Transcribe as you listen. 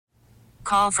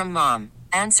call from mom.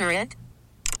 Answer it.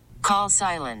 Call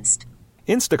silenced.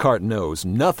 Instacart knows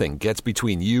nothing gets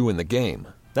between you and the game.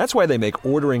 That's why they make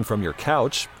ordering from your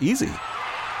couch easy.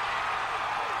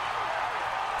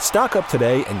 Stock up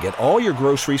today and get all your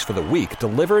groceries for the week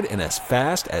delivered in as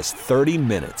fast as 30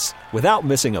 minutes without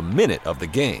missing a minute of the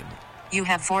game. You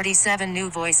have 47 new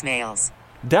voicemails.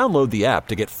 Download the app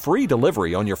to get free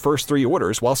delivery on your first 3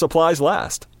 orders while supplies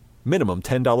last. Minimum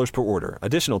 $10 per order.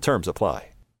 Additional terms apply.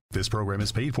 This program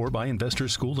is paid for by Investor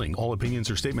Schooling. All opinions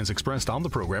or statements expressed on the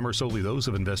program are solely those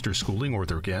of Investor Schooling or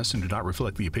their guests and do not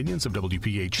reflect the opinions of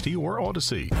WPHT or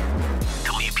Odyssey.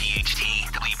 WPHT,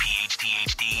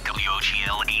 WPHT-HD,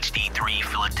 WOGL HD3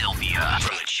 Philadelphia.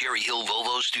 From the Cherry Hill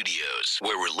Volvo Studios,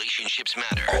 where relationships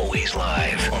matter. Always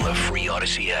live on the free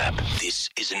Odyssey app. This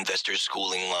is Investor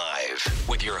Schooling Live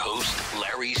with your host,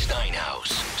 Larry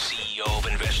Steinhaus, CEO of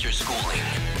Investor Schooling.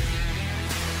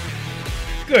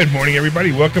 Good morning,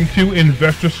 everybody. Welcome to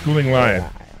Investor Schooling Live.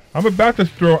 I'm about to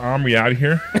throw Omri out of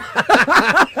here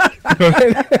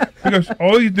because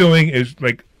all he's doing is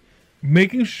like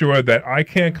making sure that I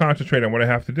can't concentrate on what I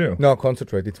have to do. No,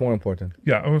 concentrate. It's more important.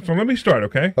 Yeah, so let me start,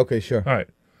 okay? Okay, sure. All right.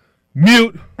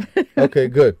 Mute. Okay,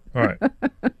 good. All right.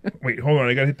 Wait, hold on.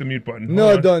 I got to hit the mute button.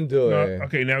 No, don't do it.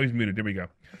 Okay, now he's muted. There we go.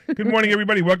 Good morning,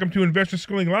 everybody. Welcome to Investor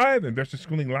Schooling Live. Investor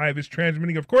Schooling Live is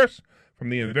transmitting, of course, from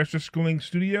the Investor Schooling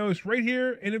Studios right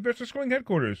here in Investor Schooling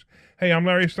headquarters. Hey, I'm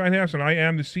Larry Steinhaus, and I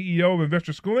am the CEO of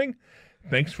Investor Schooling.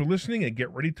 Thanks for listening, and get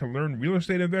ready to learn real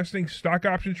estate investing, stock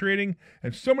option trading,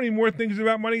 and so many more things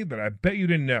about money that I bet you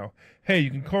didn't know. Hey, you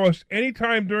can call us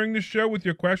anytime during the show with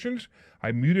your questions.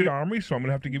 I muted Omri, so I'm going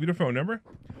to have to give you the phone number.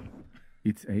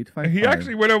 It's 855. He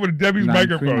actually went over to Debbie's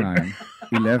microphone.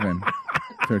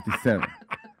 1137.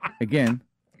 Again,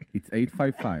 it's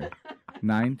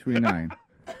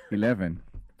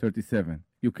 855-939-1137.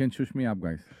 You can shush me up,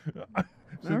 guys.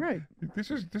 So all right. This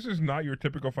is not your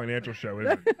typical financial show,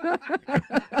 is it?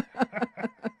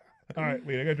 All right,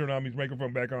 wait, I got to turn Omri's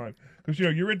microphone back on because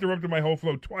you're interrupting my whole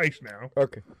flow twice now.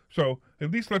 Okay. So at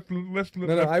least let's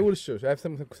No, I will shush. I have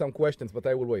some questions, but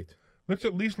I will wait. Let's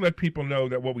at least let people know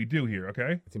that what we do here,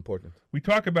 okay? It's important. We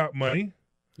talk about money.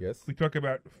 Yes. We talk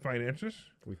about finances.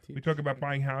 We talk about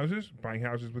buying houses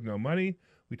with no money.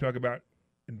 We talk about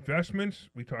investments.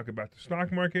 We talk about the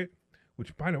stock market,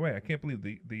 which, by the way, I can't believe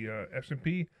the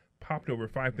S&P popped over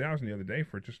 5,000 the other day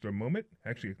for just a moment.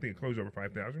 Actually, I think it closed over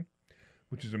 5,000,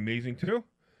 which is amazing, too.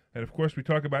 And, of course, we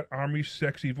talk about Omri's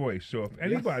sexy voice. So if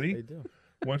anybody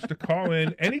wants to call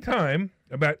in anytime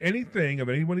about anything of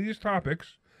any one of these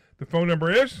topics, the phone number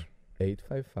is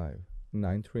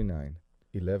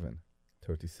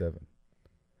 855-939-1137.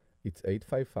 It's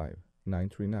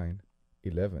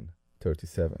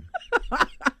 855-939-1137.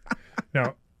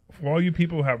 Now, for all you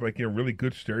people who have really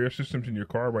good stereo systems in your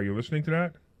car while you're listening to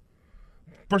that,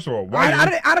 first of all,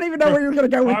 I don't even know where you're going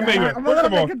to go with that. I'm a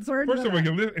little bit concerned. First of all,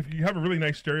 if you have a really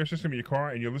nice stereo system in your car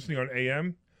and you're listening on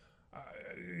AM,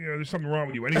 there's something wrong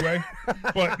with you anyway.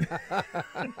 but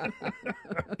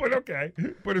okay.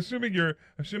 But assuming you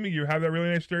have that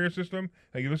really nice stereo system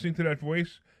and you're listening to that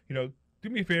voice, do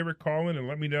me a favor, call in and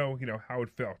let me know, how it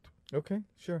felt. Okay,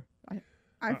 sure.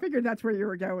 I figured that's where you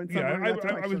were going. Yeah, I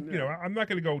was. I'm not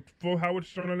going to go full Howard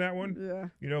Stern on that one.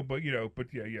 Yeah. But yeah.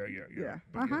 But, You know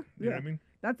what I mean?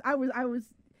 I was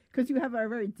because you have a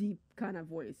very deep kind of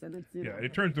voice, and it's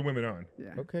it turns the women on.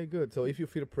 Yeah. Okay, good. So if you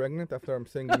feel pregnant after I'm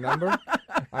saying the number,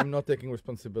 I'm not taking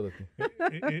responsibility.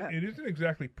 It isn't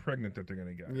exactly pregnant that they're going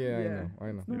to get. Yeah,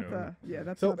 I know.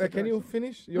 That's so can you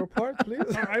finish your part,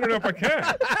 please? I don't know if I can.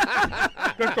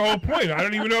 That's the whole point. I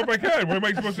don't even know if I can. What am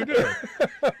I supposed to do?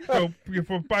 So,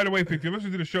 by the way, if you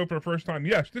listen to the show for the first time,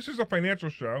 yes, this is a financial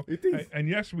show. It is. And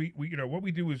yes, we what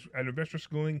we do is at Investor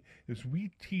Schooling is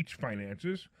we teach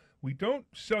finances. We don't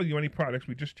sell you any products.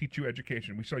 We just teach you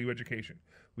education. We sell you education.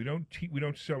 We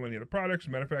don't sell any other products. As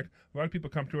a matter of fact, a lot of people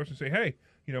come to us and say, hey,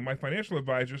 my financial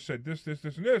advisor said this,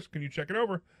 and this. Can you check it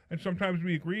over? And sometimes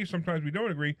we agree. Sometimes we don't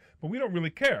agree. But we don't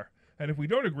really care. And if we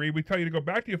don't agree, we tell you to go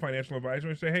back to your financial advisor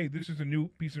and say, hey, this is a new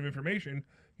piece of information.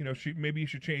 Maybe you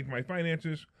should change my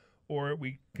finances. Or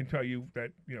we can tell you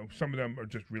that, some of them are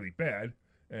just really bad.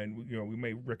 And, we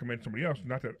may recommend somebody else.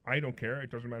 Not that I don't care.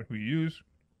 It doesn't matter who you use.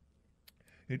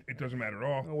 It doesn't matter at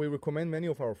all. We recommend many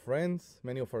of our friends,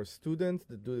 many of our students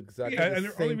that do exactly the and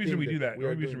same the only reason thing we do that, the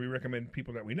only reason doing. we recommend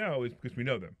people that we know is because we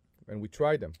know them. And we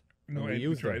try them. No, and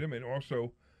we try them. And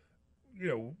also,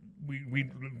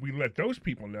 we let those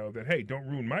people know that, hey, don't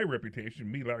ruin my reputation.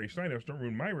 Me, Larry Steinhaus, don't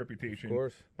ruin my reputation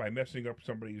by messing up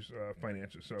somebody's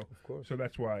finances. So, so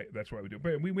that's why we do.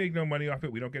 But we make no money off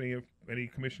it. We don't get any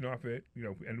commission off it.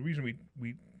 And the reason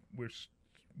we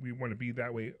want to be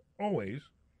that way always.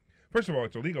 First of all,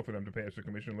 it's illegal for them to pay us a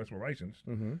commission unless we're licensed.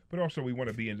 Mm-hmm. But also, we want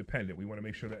to be independent. We want to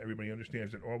make sure that everybody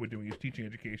understands that all we're doing is teaching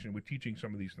education. We're teaching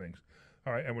some of these things.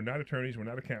 All right, and we're not attorneys. We're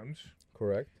not accountants.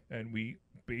 Correct. And we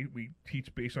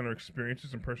teach based on our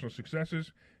experiences and personal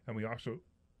successes. And we also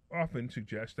often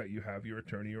suggest that you have your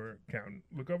attorney or accountant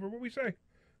look over what we say.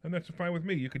 And that's fine with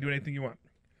me. You can do anything you want.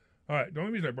 All right, the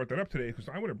only reason I brought that up today is because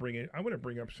I want to bring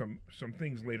up some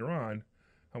things later on.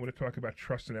 I want to talk about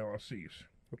trusts and LLCs.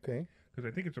 Okay. Because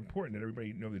I think it's important that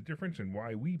everybody know the difference and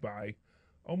why we buy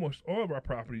almost all of our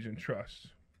properties in trusts.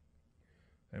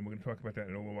 And we're going to talk about that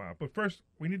in a little while. But first,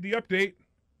 we need the update.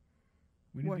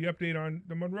 We need the update on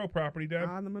the Monroe property, Deb.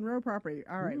 On the Monroe property.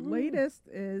 All right. Latest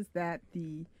is that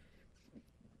the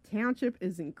township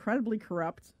is incredibly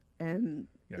corrupt and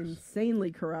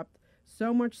insanely corrupt.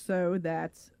 So much so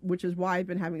that, which is why I've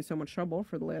been having so much trouble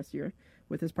for the last year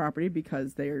with this property,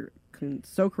 because they're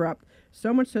so corrupt.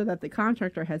 So much so that the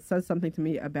contractor has said something to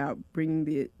me about bringing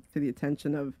to the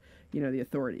attention of, the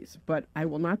authorities. But I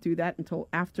will not do that until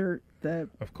after the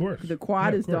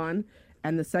quad is done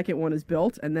and the second one is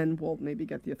built, and then we'll maybe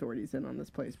get the authorities in on this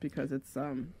place because it's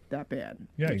that bad.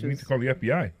 Yeah, you need to call the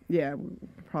FBI. Yeah, we'll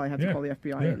probably have to call the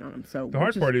FBI in on them. So the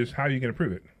hard part is how are you going to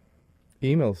prove it?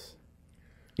 Emails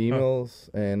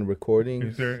and recordings.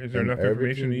 Is there enough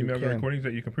information in emails and recordings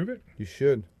that you can prove it? You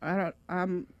should. I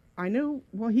know.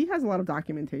 Well, he has a lot of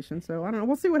documentation, so I don't know.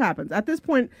 We'll see what happens. At this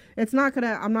point, it's not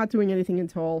gonna. I'm not doing anything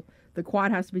until the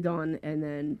quad has to be done, and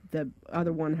then the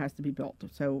other one has to be built.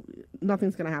 So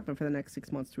nothing's gonna happen for the next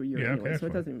 6 months to a year anyway. So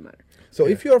it doesn't even matter. So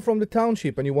if you are from the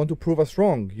township and you want to prove us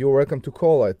wrong, you're welcome to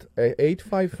call it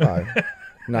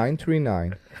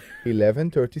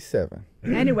 855-939-1137.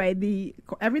 Anyway,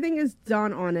 everything is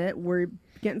done on it. We're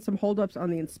getting some holdups on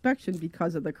the inspection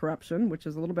because of the corruption, which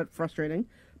is a little bit frustrating.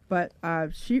 But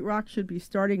sheetrock should be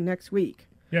starting next week.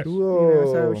 Yes.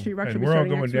 So sheetrock should be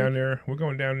starting next week. We're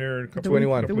going down there in a couple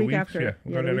 21. The week weeks. after. Yeah,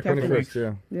 we're going down in a couple of weeks.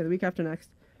 Yeah, the week after next.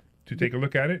 To take a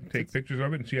look at it, take pictures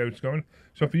of it, and see how it's going.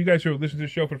 So for you guys who listen to the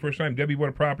show for the first time, Debbie bought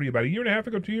a property about a year and a half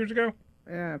ago, 2 years ago.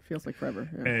 Yeah, it feels like forever.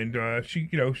 Yeah. And she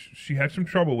had some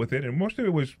trouble with it, and most of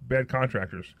it was bad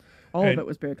contractors. All of it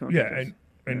was bad contractors. Yeah,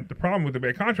 and the problem with the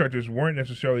bad contractors weren't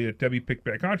necessarily that Debbie picked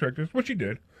bad contractors, which she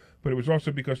did, but it was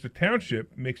also because the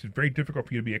township makes it very difficult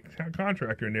for you to be a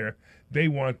contractor in there. They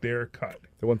want their cut.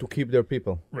 They want to keep their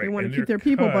people. Right. They want to keep their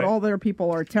people, but all their people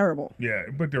are terrible. Yeah,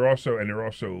 but they're also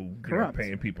corrupt.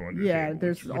 Paying people under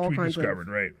there's which all we kinds discovered,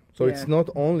 of right? So it's not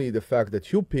only the fact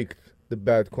that you picked the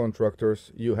bad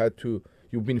contractors, you've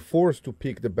been forced to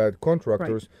pick the bad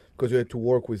contractors because you had to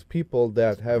work with people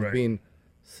that have been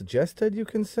suggested, you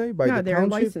can say, by the township. No, they're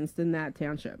licensed in that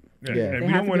township. Yeah. And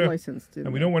we don't want to be licensed.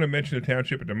 And we don't want to mention the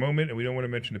township at the moment, and we don't want to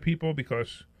mention the people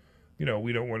because, we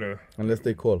don't want to. Unless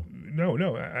they call. No.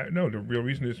 The real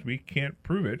reason is we can't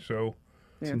prove it, so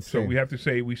we have to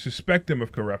say we suspect them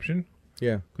of corruption.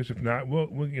 Yeah. Because if not, we're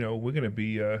going to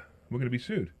be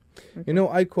sued. Okay.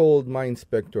 I called my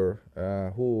inspector,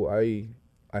 who I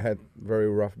had very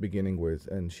rough beginning with,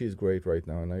 and she's great right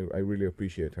now, and I really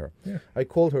appreciate her. Yeah. I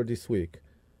called her this week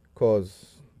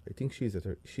because I think she's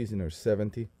in her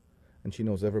 70, and she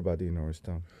knows everybody in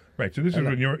Norristown. Right. So this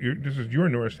is your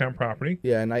Norristown property.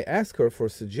 Yeah, and I asked her for a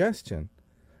suggestion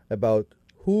about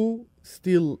who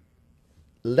still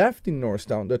left in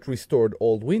Norristown that restored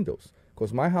old windows,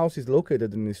 because my house is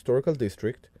located in a historical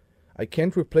district. I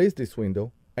can't replace this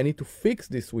window. I need to fix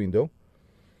this window.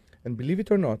 And believe it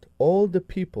or not, all the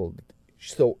people.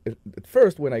 So at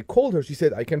first, when I called her, she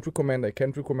said, I can't recommend.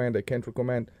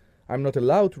 I'm not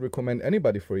allowed to recommend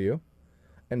anybody for you.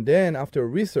 And then after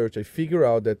research, I figure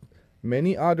out that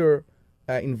many other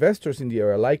investors in the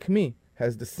area, like me,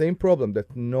 has the same problem, that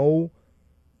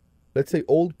let's say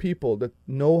old people that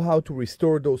know how to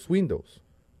restore those windows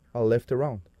are left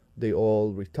around. They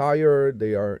all retired.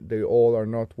 They all are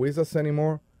not with us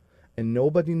anymore. And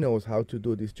nobody knows how to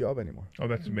do this job anymore. Oh,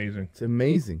 that's amazing. It's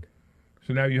amazing.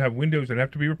 So now you have windows that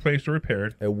have to be replaced or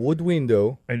repaired. A wood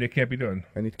window. And they can't be done.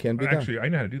 And it can't be done. Actually, I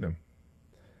know how to do them.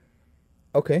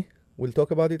 Okay. We'll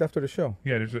talk about it after the show.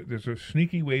 Yeah, there's a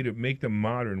sneaky way to make them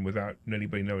modern without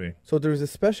anybody knowing. So there's a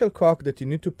special caulk that you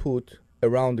need to put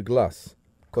around the glass.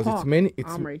 Because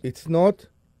it's not...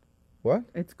 What?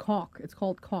 It's caulk. It's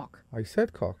called caulk. I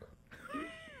said caulk.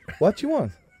 What you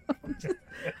want?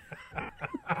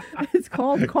 It's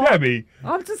called caulk. Debbie.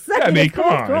 I'm just saying. Debbie, it's come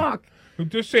called on. caulk.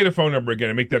 Just say the phone number again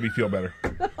and make Debbie feel better.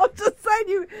 I'm just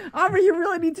saying, Aubrey, you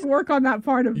really need to work on that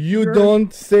part of You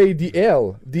don't say the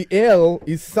L. The L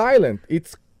is silent.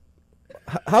 It's...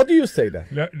 How do you say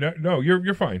that? No,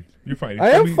 you're fine. You're fine.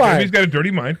 I am fine. Debbie's got a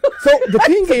dirty mind. So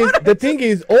the thing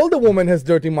is, all the woman has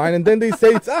dirty mind, and then they say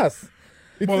it's us.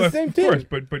 It's well, the of same course,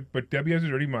 thing. but Debbie has a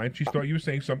dirty mind. She thought you were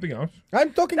saying something else.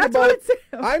 I'm talking That's about what it says.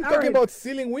 I'm All talking right. about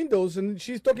ceiling windows, and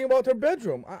she's talking about her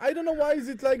bedroom. I don't know why is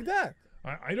it like that.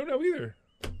 I don't know either.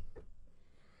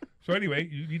 So anyway,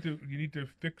 you need to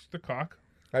fix the cock.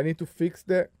 I need to fix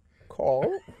the car,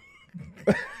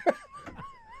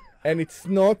 and it's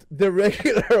not the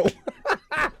regular one.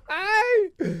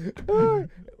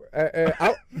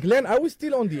 Glenn, are we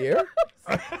still on the air?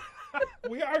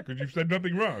 We are, because you've said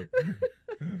nothing wrong.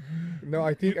 No,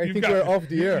 I think You've we're off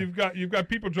the air. You've got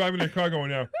people driving their car going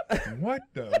now. What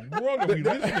the world are we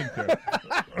listening to?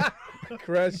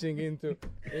 Crashing into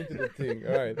the thing.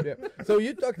 All right, yeah. So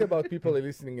you talked about people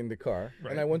listening in the car,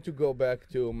 Right. and I want to go back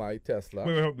to my Tesla.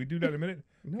 Wait, we do that in a minute.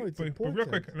 No, it's but important. real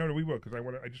quick, no, we will, because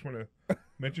I just want to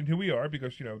mention who we are,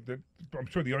 because I'm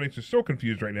sure the audience is so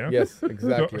confused right now. Yes,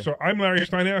 exactly. So I'm Larry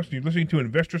Steinhaus, and you're listening to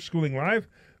Investor Schooling Live,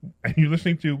 and you're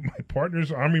listening to my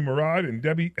partners, Omri Murad and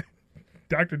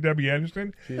Dr. Debbie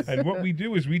Anderson. And what we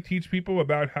do is we teach people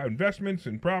about how investments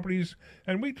and properties,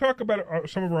 and we talk about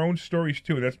some of our own stories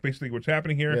too. And that's basically what's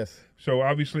happening here. Yes. So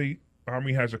obviously,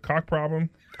 Omri has a cock problem.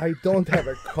 I don't have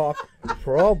a cock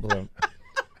problem.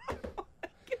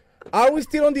 Are we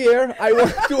still on the air? I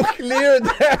want to clear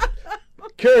that.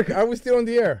 Kirk, are we still on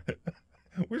the air?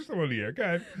 We're still on the air. Go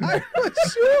ahead. I'm not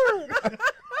sure.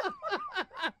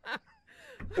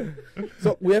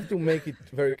 So we have to make it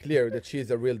very clear that she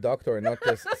is a real doctor and not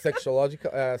a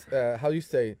sexological. How do you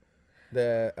say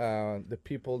the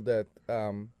people that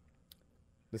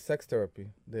the sex therapy?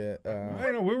 I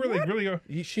don't know. We're really.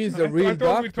 She's a real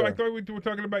doctor. I thought we were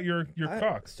talking about your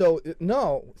cock. So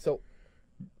no.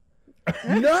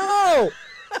 No.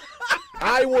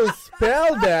 I will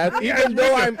spell that, even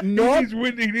though I'm not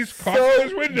he's so cocking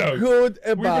his windows. good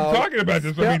We've been about. talking about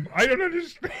this. I mean, I don't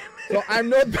understand. So I'm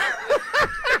not.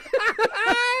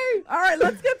 All right,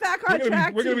 let's get back on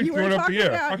track. We're going to be You were thrown up the talking air.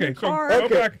 about Okay, your so car.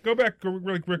 go back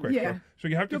really quick. Yeah. So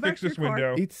you have to Go back fix to this your car.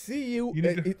 window. It's C-U. You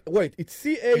need to- Wait, it's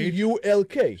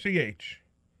C-A-U-L-K. CH.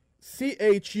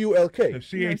 C-H-U-L-k.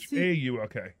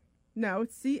 CHAULK. No,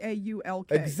 it's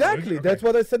C-A-U-L-K. Exactly. Okay. That's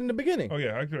what I said in the beginning. Oh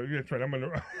yeah, that's right. I'm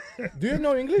gonna. Do you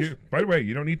know English? By the way,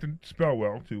 you don't need to spell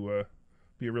well to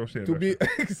be a real estate To be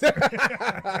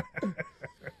investor.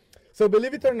 So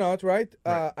believe it or not, right?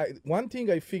 One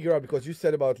thing I figure out, because you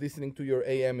said about listening to your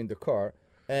AM in the car,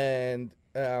 and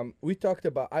we talked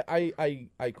about.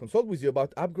 I consult with you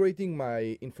about upgrading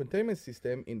my infotainment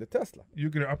system in the Tesla. You're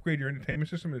gonna upgrade your entertainment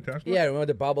system in the Tesla? Yeah, remember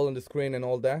the bubble on the screen and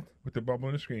all that? With the bubble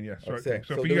on the screen, yes. That's Okay. it.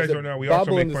 So So if you there's guys a don't know, we also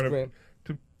bubble make on the fun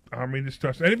of. This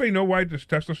Tesla. Anybody know why this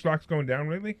Tesla stock's going down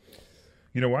lately?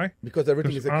 You know why? Because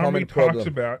everything is a Omri common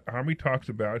problem. Omri talks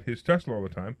about his Tesla all the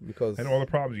time Because and all the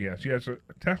problems he has. He has a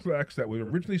Tesla X that was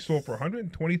originally sold for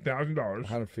 $120,000,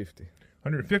 150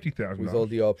 $150,000 with all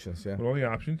the options, yeah. with all the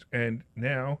options, and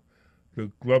now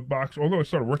the glove box, although it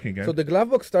started working again. So the glove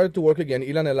box started to work again.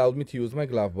 Elon allowed me to use my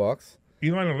glove box.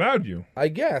 Elon allowed you. I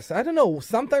guess. I don't know.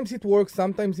 Sometimes it works,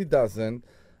 sometimes it doesn't.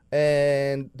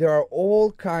 And there are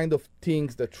all kind of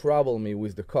things that trouble me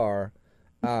with the car,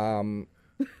 and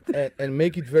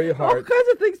make it very All hard. kinds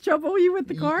of things trouble you with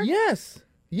the car.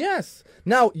 Yes.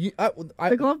 Now,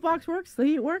 The glove box works. The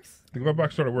heat works. The glove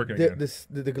box started working the, again.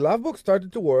 the glove box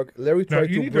started to work. Larry Now, tried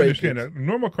you to need to break understand it. that a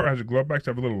normal car has a glove box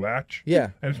that have a little latch. Yeah.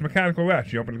 And it's a mechanical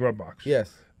latch. You open the glove box.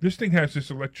 Yes. This thing has this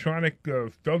electronic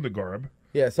Feldergarb.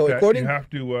 Yeah. So that according you have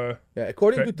to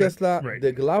according to Tesla, right.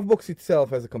 the glove box itself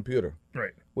has a computer.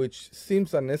 Right. Which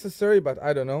seems unnecessary, but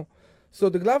I don't know. So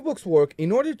the glove box work.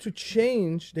 In order to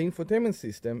change the infotainment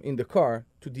system in the car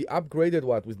to the upgraded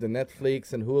with the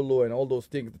Netflix and Hulu and all those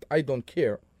things that I don't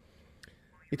care,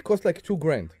 it costs like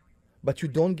 $2,000, but you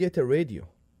don't get a radio.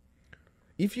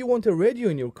 If you want a radio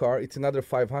in your car, it's another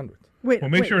 $500. Wait. Well,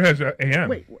 make sure it has a AM.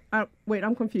 Wait.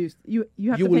 I'm confused. You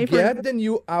have You to will pay for get the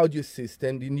new audio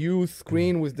system, the new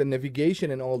screen with the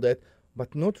navigation and all that,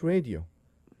 but not radio.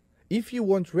 If you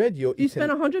want radio, You spend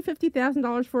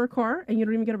 $150,000 for a car and you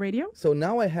don't even get a radio. So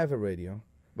now I have a radio.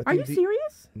 But Are you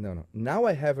serious? No. Now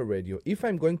I have a radio. If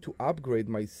I'm going to upgrade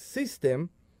my system,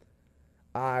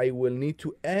 I will need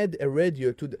to add a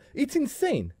radio to the. It's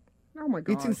insane. Oh my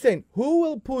god. It's insane. Who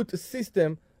will put a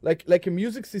system like a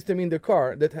music system in the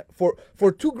car that for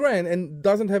 $2,000 and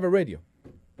doesn't have a radio?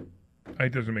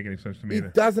 It doesn't make any sense to me either.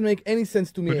 It doesn't make any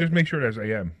sense to me But just make sure it has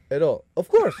AM. at all. Of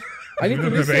course, I If need it to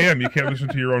doesn't have listen. AM, you can't listen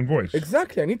to your own voice.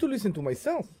 Exactly, I need to listen to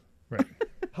myself. Right.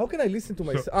 How can I listen to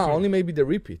myself? so- Only maybe the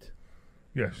repeat.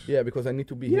 Yes. Yeah, because I need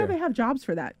to be You know here. they have jobs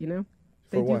for that. They For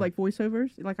do what? like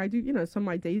voiceovers. Like I do. Some of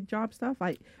my day job stuff.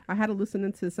 I had to listen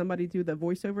into somebody do the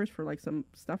voiceovers for like some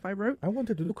stuff I wrote. I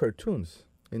wanted to do cartoons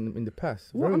in the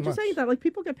past. Well, very I'm just much. saying that like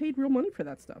people get paid real money for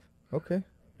that stuff. Okay.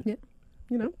 Yeah.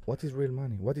 you know. What is real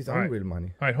money? What is All right. unreal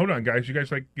money? All right, hold on, guys. You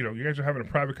guys you guys are having a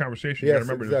private conversation. Yes, You gotta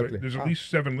remember, exactly. there's at least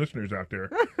 7 listeners out there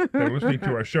that are listening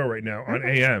to our show right now on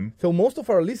AM. So most of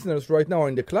our listeners right now are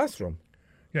in the classroom,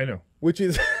 Yeah, I know. which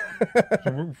is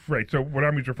Right. So what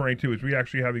I'm referring to is we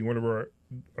actually having one of our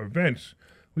events.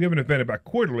 We have an event about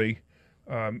quarterly,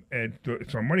 and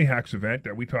it's a Money Hacks event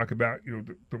that we talk about.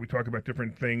 That we talk about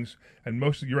different things. And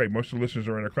you're right. Most of the listeners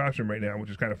are in our classroom right now,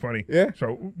 which is kind of funny. Yeah.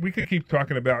 So we could keep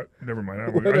talking about. Never mind. I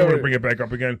don't want Whatever. to bring it back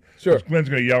up again. Sure. 'Cause Glenn's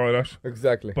going to yell at us.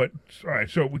 exactly. But all right.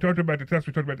 So we talked about the test.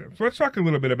 We talked about that. So let's talk a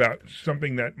little bit about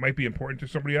something that might be important to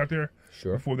somebody out there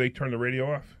Sure. before they turn the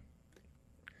radio off.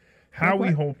 How we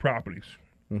hold properties.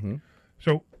 Mm-hmm.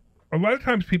 So a lot of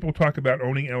times people talk about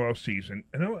owning LLCs, and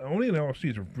owning an LLC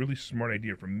is a really smart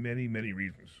idea for many, many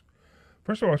reasons.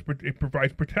 First of all, it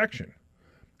provides protection.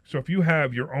 So if you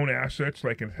have your own assets,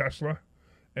 like in Tesla,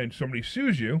 and somebody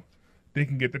sues you, they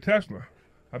can get the Tesla.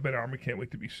 I bet Armour can't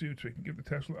wait to be sued so he can give the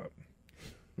Tesla up.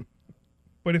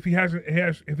 But if he has an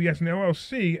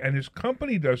LLC and his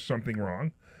company does something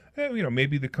wrong,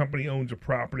 maybe the company owns a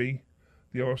property,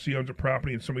 the LLC owns a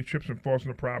property, and somebody trips and falls on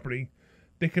the property,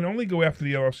 they can only go after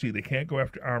the LLC. They can't go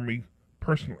after Armory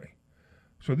personally.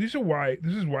 So this is why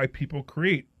people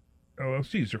create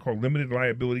LLCs. They're called limited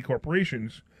liability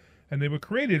corporations, and they were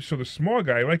created so the small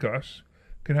guy like us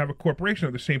can have a corporation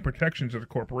of the same protections as a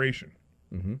corporation.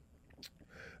 Mm-hmm.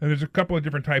 And there's a couple of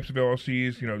different types of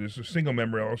LLCs. There's a single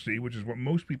member LLC, which is what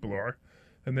most people are,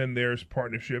 and then there's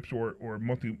partnerships or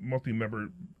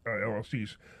multi-member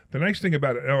LLCs. The nice thing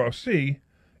about an LLC,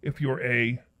 if you're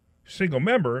a single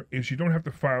member, is you don't have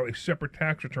to file a separate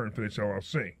tax return for this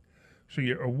LLC. So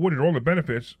you're awarded all the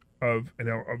benefits of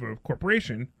a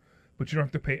corporation, but you don't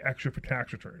have to pay extra for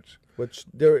tax returns. But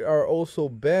there are also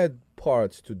bad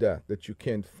parts to that you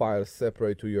can't file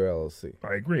separate to your LLC.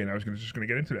 I agree, and I was just going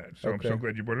to get into that. So Okay. I'm so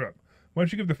glad you brought it up. Why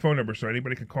don't you give the phone number so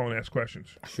anybody can call and ask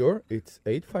questions? Sure, it's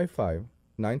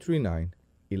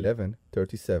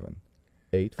 855-939-1137.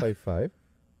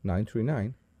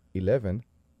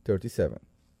 855-939-1137.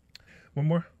 One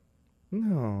more?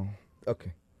 No.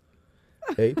 Okay.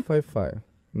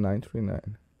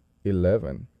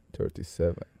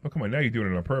 855-939-1137. Oh, come on. Now you're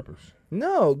doing it on purpose.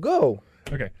 No, go.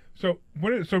 Okay. So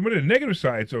one of the negative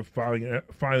sides of filing your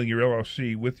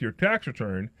LLC with your tax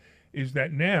return is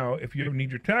that now if you need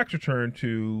your tax return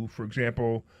to, for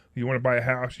example, you want to buy a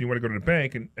house, you want to go to the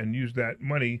bank and use that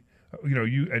money,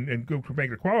 and go to a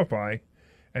bank to qualify,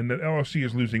 and the LLC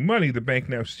is losing money, the bank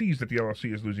now sees that the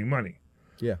LLC is losing money.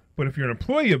 Yeah. But if you're an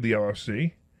employee of the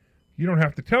LLC, you don't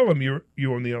have to tell them you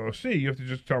own the LLC. You have to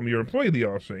just tell them you're an employee of the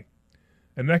LLC.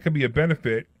 And that could be a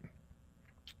benefit,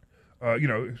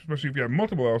 especially if you have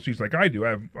multiple LLCs like I do. I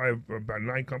have about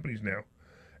 9 companies now.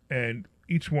 And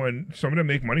each one, some of them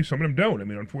make money, some of them don't. I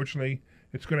mean, unfortunately,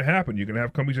 it's going to happen. You're going to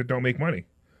have companies that don't make money.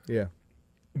 Yeah.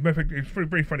 Matter of fact, it's very,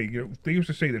 very funny. They used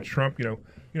to say that Trump, the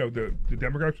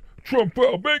Democrats, Trump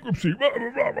filed bankruptcy, blah,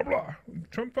 blah, blah, blah, blah.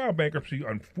 Trump filed bankruptcy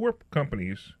on 4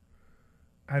 companies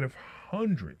out of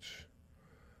hundreds.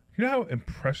 You know how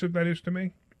impressive that is to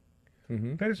me?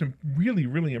 Mm-hmm. That is really,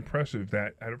 really impressive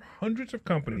that out of hundreds of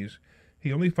companies,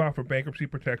 he only filed for bankruptcy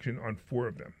protection on 4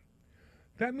 of them.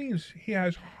 That means he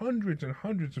has hundreds and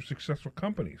hundreds of successful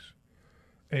companies.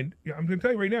 And I'm going to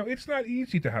tell you right now, it's not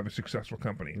easy to have a successful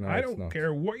company. No, I it's don't not.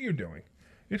 care what you're doing.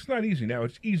 It's not easy. Now,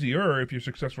 it's easier if your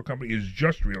successful company is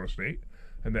just real estate,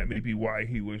 and that may be why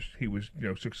he was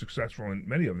successful in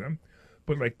many of them.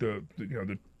 But like the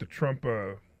Trump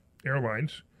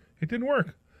airlines, it didn't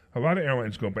work. A lot of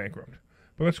airlines go bankrupt.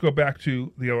 But let's go back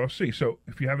to the LLC. So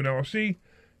if you have an LLC,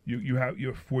 you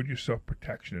afford yourself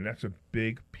protection, and that's a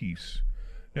big piece.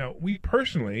 Now, we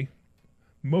personally,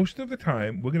 most of the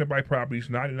time, we're going to buy properties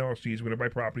not in LLCs. We're going to buy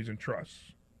properties in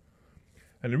trusts.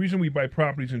 And the reason we buy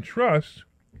properties in trusts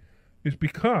is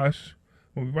because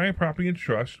when we buy a property in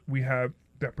trust, we have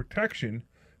that protection,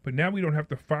 but now we don't have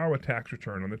to file a tax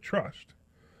return on the trust.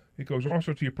 It goes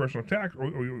also to your personal tax or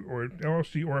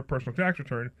LLC or a personal tax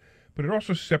return, but it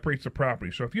also separates the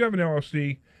property. So if you have an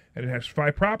LLC and it has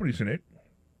 5 properties in it,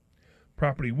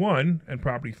 property 1 and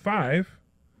property 5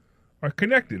 are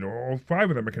connected, or all 5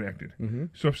 of them are connected. Mm-hmm.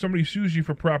 So if somebody sues you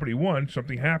for property 1,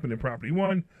 something happened in property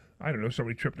 1, I don't know,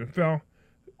 somebody tripped and fell,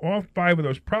 all 5 of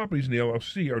those properties in the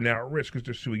LLC are now at risk because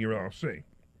they're suing your LLC.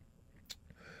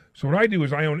 So what I do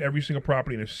is I own every single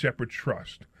property in a separate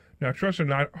trust. Now, trusts are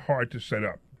not hard to set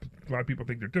up. A lot of people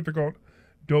think they're difficult.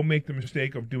 Don't make the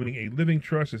mistake of doing a living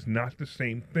trust. It's not the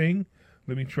same thing.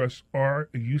 Living trusts are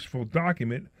a useful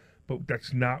document, but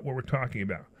that's not what we're talking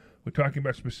about. We're talking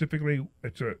about specifically,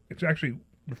 it's actually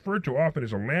referred to often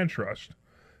as a land trust,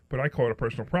 but I call it a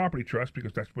personal property trust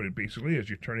because that's what it basically is.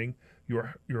 You're turning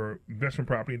your investment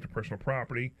property into personal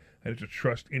property, and it's a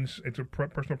trust. It's a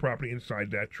personal property inside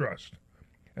that trust,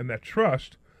 and that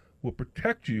trust will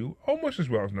protect you almost as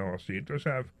well as an LLC. It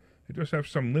does have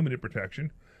some limited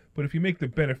protection, but if you make the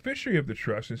beneficiary of the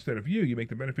trust instead of you make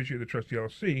the beneficiary of the trust the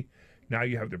LLC. Now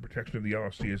you have the protection of the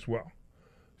LLC as well.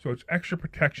 So it's extra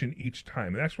protection each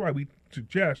time, and that's why we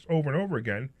suggest over and over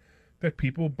again that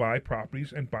people buy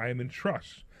properties and buy them in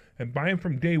trusts and buy them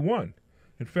from day one.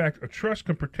 In fact, a trust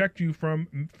can protect you from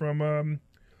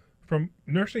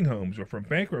nursing homes or from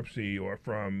bankruptcy or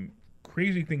from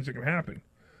crazy things that can happen.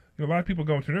 A lot of people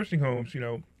go into nursing homes.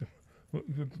 A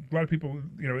lot of people,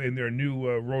 in their new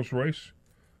Rolls Royce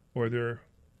or their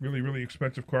really, really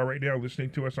expensive car right now, listening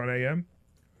to us on AM,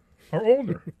 are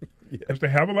older because they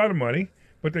have a lot of money,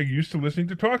 but they're used to listening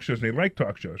to talk shows. And they like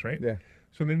talk shows, right? Yeah.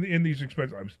 So then in these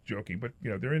expensive, I was joking, but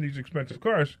they're in these expensive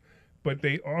cars, but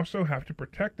they also have to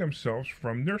protect themselves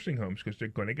from nursing homes because they're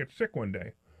going to get sick one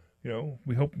day.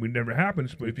 We hope it never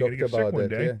happens, but if you're going to get sick one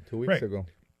day, 2 weeks ago.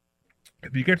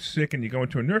 If you get sick and you go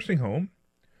into a nursing home,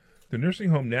 the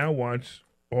nursing home now wants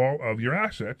all of your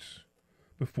assets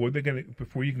before you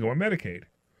can go on Medicaid.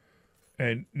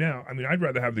 And now, I'd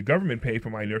rather have the government pay for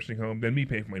my nursing home than me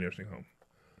pay for my nursing home.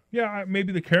 Yeah,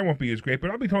 maybe the care won't be as great, but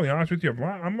I'll be totally honest with you.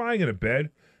 I'm lying in a bed,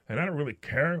 and I don't really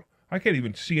care. I can't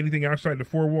even see anything outside the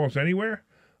four walls anywhere.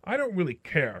 I don't really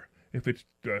care if it's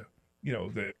the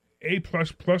A++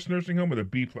 nursing home or the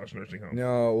B+ nursing home.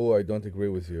 No, I don't agree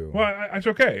with you. Well, it's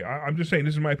okay. I'm just saying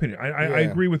this is my opinion. I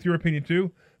agree with your opinion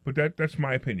too, but that's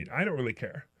my opinion. I don't really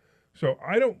care. So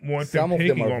I don't want Some them of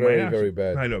taking them are all very, my assets. very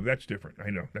bad. I know that's different.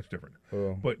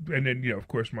 Oh. But and then of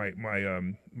course my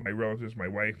relatives, my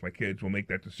wife, my kids will make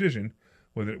that decision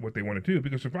what they want to do,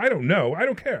 because if I don't know, I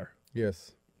don't care.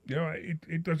 Yes.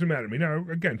 It doesn't matter to me. Now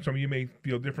again, some of you may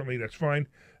feel differently. That's fine.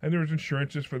 And there's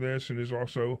insurances for this, and there's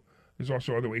also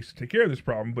other ways to take care of this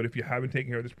problem. But if you haven't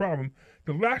taken care of this problem,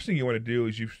 the last thing you want to do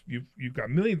is you've got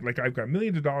millions, like I've got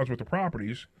millions of dollars worth of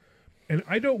properties, and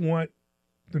I don't want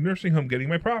the nursing home getting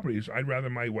my properties. I'd rather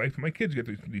my wife and my kids get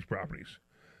these properties.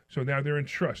 So now they're in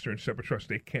trust. They're in separate trusts.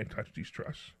 They can't touch these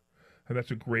trusts. And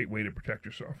that's a great way to protect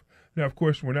yourself. Now, of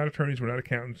course, we're not attorneys. We're not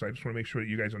accountants. I just want to make sure that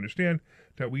you guys understand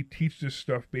that we teach this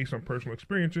stuff based on personal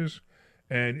experiences,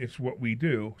 and it's what we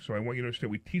do. So I want you to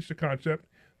understand we teach the concept.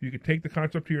 You can take the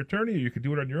concept to your attorney, or you can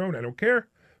do it on your own. I don't care.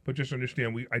 But just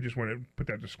understand, I just want to put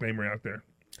that disclaimer out there.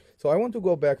 So I want to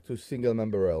go back to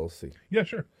single-member LLC. Yeah,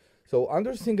 sure. So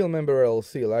under single-member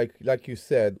LLC, like you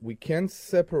said, we can't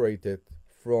separate it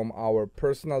from our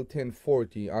personal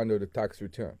 1040 under the tax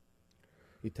return.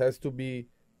 It has to be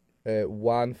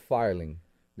one filing,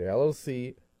 the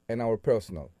LLC and our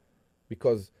personal,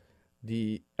 because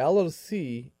the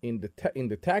LLC in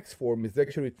the tax form is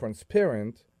actually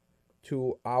transparent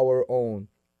to our own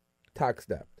tax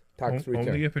debt, tax return.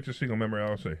 Only if it's a single-member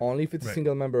LLC. Only if it's a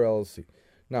single-member LLC.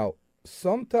 Now,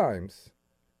 sometimes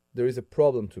there is a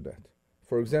problem to that.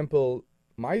 For example,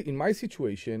 in my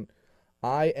situation,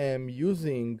 I am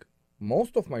using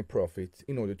most of my profits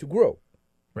in order to grow.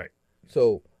 Right.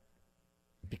 So,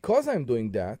 because I'm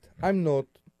doing that, I'm not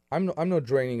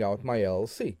draining out my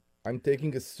LLC. I'm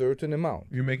taking a certain amount.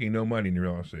 You're making no money in your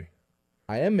LLC.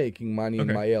 I am making money in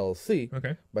my LLC.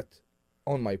 Okay. But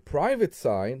on my private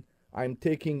side, I'm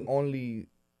taking only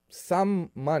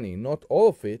some money, not all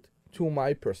of it, to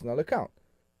my personal account.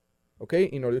 Okay,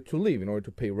 in order to live, in order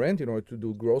to pay rent, in order to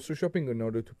do grocery shopping, in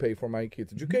order to pay for my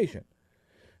kids' education.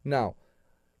 Now,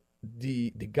 the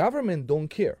government don't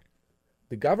care.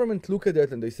 The government look at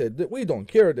that and they said, we don't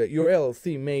care that your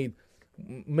LLC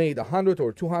made 100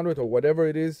 or 200 or whatever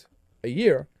it is a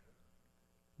year.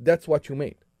 That's what you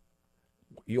made.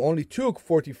 You only took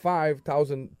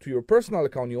 45,000 to your personal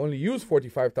account. You only used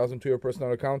 45,000 to your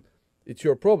personal account. It's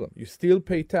your problem. You still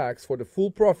pay tax for the full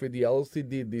profit the LLC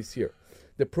did this year.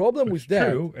 The problem with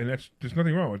that, true, and there's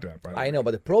nothing wrong with that. By the way. I know,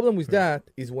 but the problem with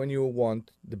that is when you want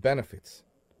the benefits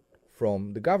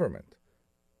from the government.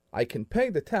 I can pay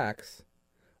the tax,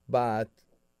 but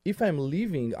if I'm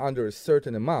living under a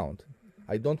certain amount,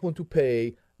 I don't want to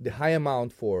pay the high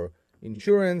amount for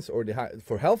insurance or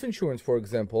for health insurance, for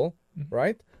example,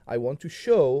 right? I want to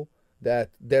show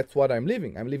that that's what I'm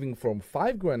living. I'm living from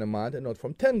 $5,000 a month and not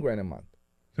from $10,000 a month.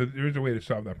 So there is a way to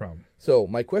solve that problem. So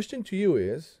my question to you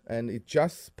is, and it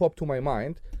just popped to my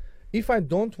mind, if I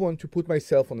don't want to put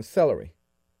myself on a salary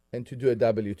and to do a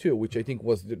W-2, which I think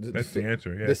was that's the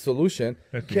answer, yeah. The solution,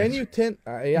 that's the can answer.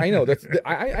 you I know that's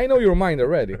I know your mind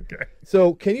already. Okay.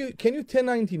 So can you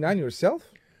 1099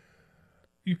 yourself?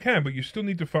 You can, but you still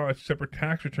need to file a separate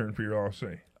tax return for your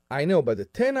LLC. I know, but the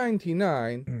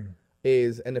 1099,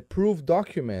 is an approved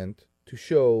document to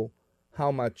show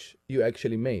how much you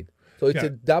actually made. So it's a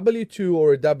W-2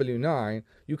 or a W-9.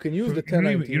 You can use the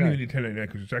 1099. You don't even need 1099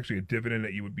 because it's actually a dividend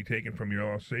that you would be taking from your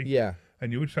LLC. Yeah.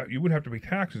 And you would have to pay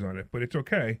taxes on it, but it's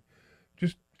okay.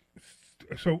 Just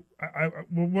so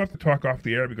we'll have to talk off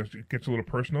the air because it gets a little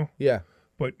personal. Yeah.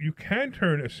 But you can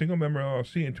turn a single member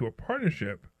LLC into a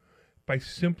partnership by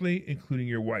simply including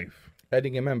your wife.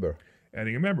 Adding a member,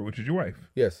 which is your wife.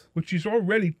 Yes. Which is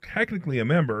already technically a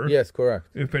member. Yes, correct.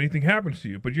 If anything happens to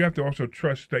you, but you have to also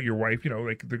trust that your wife,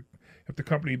 if the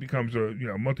company becomes a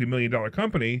multi-million-dollar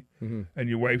company, and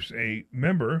your wife's a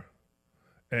member,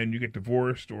 and you get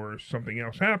divorced or something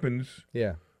else happens,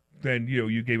 then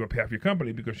you gave up half your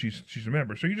company because she's a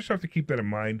member. So you just have to keep that in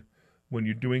mind when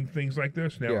you're doing things like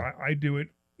this. Now I do it,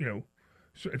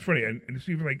 So it's funny, and it's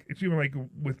even like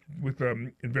with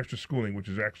investor schooling, which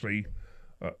is actually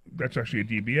that's actually a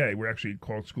DBA. We're actually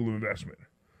called School of Investment,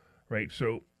 right?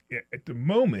 So at the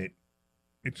moment,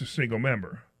 it's a single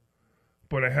member,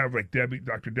 but I have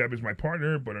Dr. Deb is my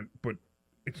partner, but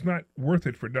it's not worth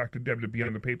it for Dr. Deb to be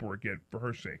on the paperwork yet for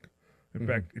her sake. In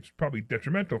fact, it's probably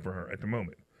detrimental for her at the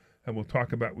moment, and we'll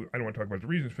talk about. I don't want to talk about the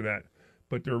reasons for that,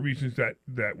 but there are reasons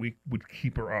that we would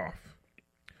keep her off.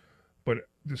 But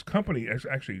this company is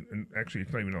actually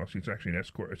it's not even LLC. It's actually an S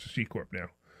corp. It's a C corp now,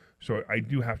 so I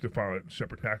do have to file a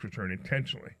separate tax return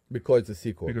intentionally because it's a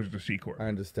C corp. Because it's a C corp. I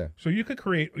understand. So you could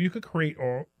create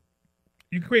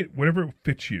whatever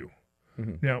fits you.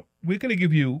 Now we're going to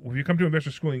give you, if you come to investor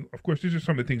schooling, of course, these are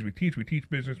some of the things we teach. We teach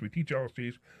business, we teach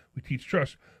LLCs, we teach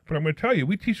trust. But I'm going to tell you,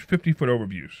 we teach 50-foot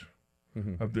overviews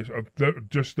of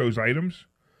just those items.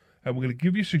 And we're going to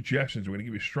give you suggestions. We're going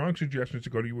to give you strong suggestions to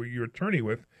go to your attorney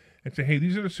with and say, hey,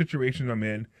 these are the situations I'm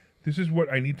in. This is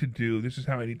what I need to do. This is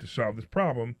how I need to solve this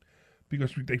problem.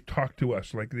 Because they've talked to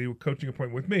us. Like they were coaching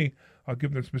appointment with me, I'll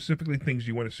give them specifically things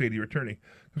you want to say to your attorney.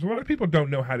 Because a lot of people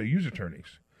don't know how to use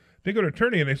attorneys. They go to an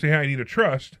attorney and they say, hey, I need a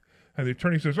trust. And the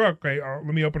attorney says, okay,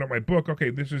 let me open up my book. Okay,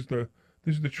 this is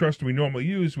the trust we normally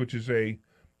use, which is a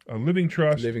living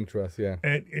trust. Living trust, yeah.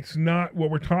 And it's not what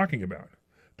we're talking about.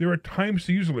 There are times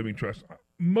to use a living trust.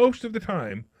 Most of the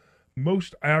time,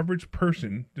 most average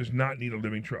person does not need a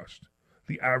living trust.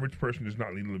 The average person does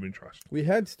not need a living trust. We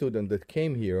had students that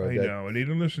came here. I know, and they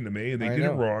didn't listen to me, and they did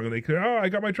it wrong, and they said, I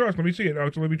got my trust. Let me see it. Oh,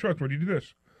 it's a living trust. Where do you do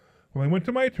this? Well, I went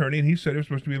to my attorney, and he said it was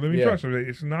supposed to be a living trust. I said,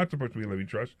 it's not supposed to be a living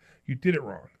trust. You did it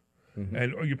wrong.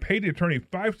 And you paid the attorney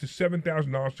 $5,000 to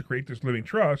 $7,000 to create this living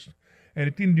trust, and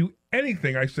it didn't do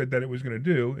anything I said that it was going to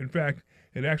do. In fact,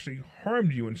 it actually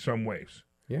harmed you in some ways.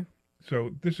 Yeah.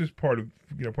 So this is part of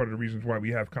the reasons why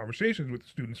we have conversations with the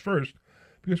students first,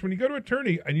 because when you go to an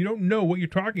attorney and you don't know what you're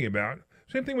talking about,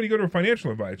 same thing when you go to a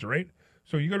financial advisor, right?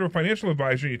 So you go to a financial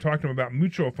advisor and you talk to them about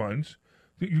mutual funds.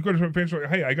 You go to a financial,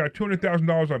 hey, I got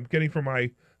 $200,000 I'm getting from my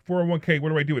 401k. What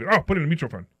do I do with it? Oh, put it in a mutual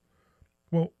fund.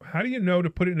 Well, how do you know to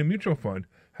put it in a mutual fund?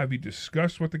 Have you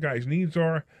discussed what the guy's needs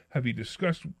are? Have you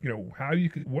discussed, how you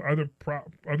could, what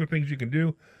other things you can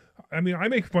do? I mean, I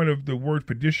make fun of the word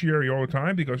fiduciary all the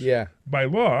time because by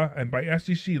law and by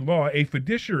SEC law, a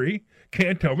fiduciary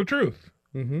can't tell the truth.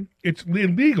 It's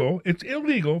illegal. It's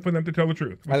illegal for them to tell the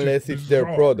truth unless it's their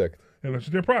product. Unless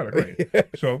it's their product, right?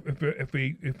 So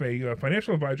if a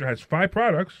financial advisor has 5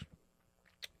 products,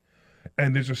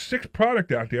 and there's a 6th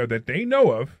product out there that they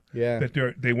know of,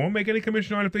 that they won't make any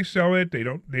commission on if they sell it. They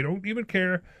don't even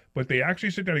care. But they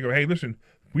actually sit down and go, hey, listen,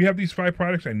 we have these 5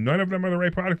 products, and none of them are the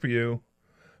right product for you.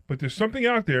 But there's something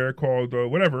out there called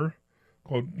whatever,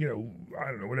 I don't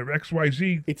know, whatever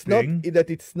XYZ. It's thing. not that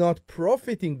it's not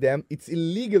profiting them. It's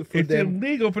illegal for them. It's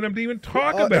illegal for them to even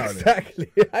talk about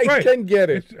exactly. it. Exactly. I can get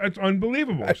it. It's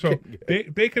unbelievable. So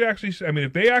they could actually,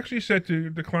 if they actually said to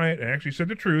the client and actually said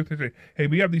the truth, they say, hey,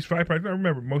 we have these 5 products. Now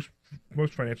remember,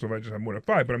 most financial advisors have more than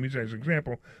 5, but I'm using it as an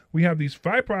example. We have these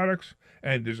 5 products,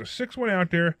 and there's a 6th one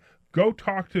out there. Go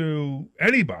talk to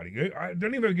anybody. I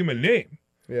don't even give them a name.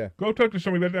 Yeah. Go talk to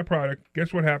somebody about that product.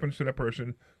 Guess what happens to that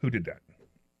person who did that?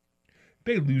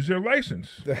 They lose their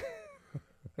license.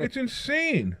 It's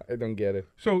insane. I don't get it.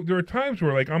 So there are times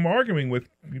where, I'm arguing with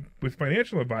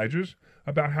financial advisors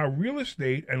about how real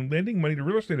estate and lending money to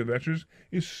real estate investors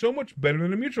is so much better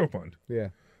than a mutual fund. Yeah.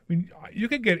 I mean, you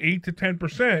could get 8 to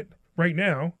 10% right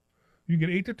now. You get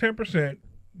 8 to 10%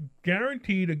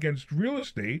 guaranteed against real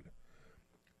estate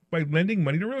by lending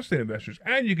money to real estate investors.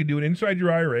 And you can do it inside your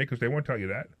IRA because they won't tell you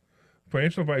that.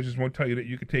 Financial advisors won't tell you that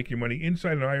you can take your money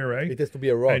inside an IRA. It has to be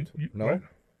a Roth, no?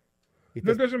 It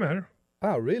doesn't matter.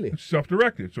 Oh, really? It's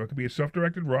self-directed. So it could be a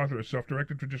self-directed Roth or a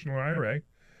self-directed traditional IRA.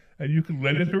 And you can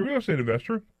lend it to a real estate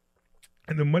investor,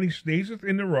 and the money stays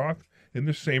in the Roth in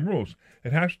the same rules.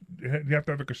 You have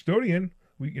to have a custodian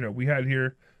We had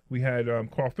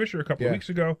Carl Fisher a couple of weeks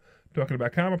ago talking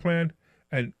about Comma Plan,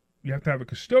 and you have to have a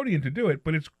custodian to do it,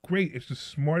 but it's great. It's the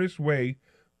smartest way.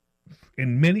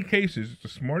 In many cases, it's the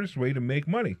smartest way to make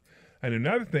money. And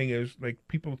another thing is, like,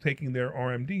 people taking their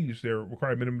RMDs, their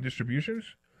required minimum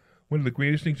distributions. One of the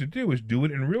greatest things to do is do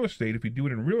it in real estate. If you do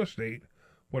it in real estate,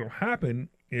 what will happen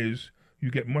is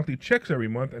you get monthly checks every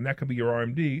month, and that could be your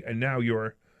RMD, and now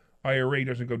your IRA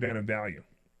doesn't go down in value,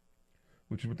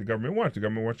 which is what the government wants. The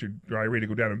government wants your IRA to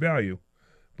go down in value,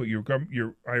 but your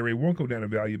IRA won't go down in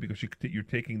value because you're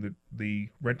taking the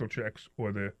rental checks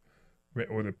or the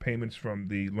payments from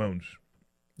the loans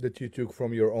that you took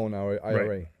from your own IRA.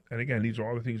 Right. And again, these are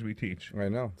all the things we teach. I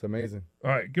know. It's amazing.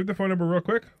 All right. Give the phone number real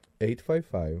quick.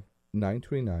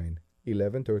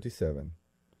 855-939-1137.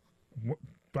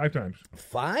 5 times.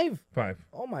 5? 5.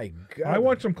 Oh, my God. I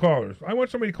want some callers. I want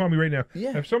somebody to call me right now.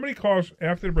 Yeah. If somebody calls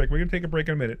after the break, we're going to take a break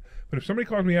in a minute, but if somebody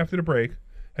calls me after the break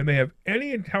and they have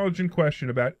any intelligent question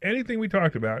about anything we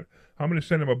talked about, I'm going to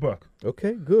send them a book.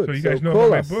 Okay, good. So you guys know about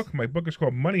my book. My book is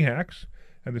called Money Hacks,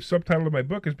 and the subtitle of my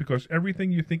book is Because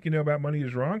Everything You Think You Know About Money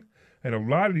Is Wrong. And a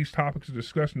lot of these topics are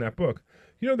discussed in that book.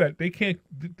 You know that they can't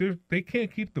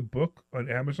keep the book on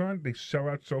Amazon. They sell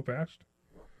out so fast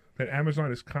that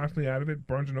Amazon is constantly out of it.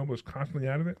 Barnes & Noble is constantly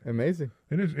out of it. Amazing.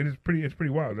 It's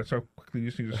pretty wild. That's how quickly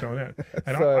these things are selling out.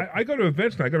 And I go to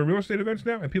events now. I go to real estate events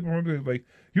now, and people are like,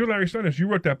 "You're Larry Steinhaus. You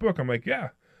wrote that book." I'm like, "Yeah."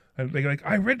 And they're like,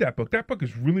 "I read that book. That book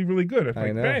is really, really good." I'm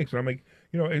like, "Thanks." And I'm like,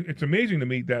 it's amazing to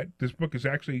me that this book is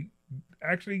actually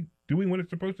doing what it's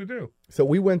supposed to do. So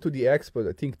we went to the expo,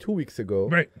 I think 2 weeks ago.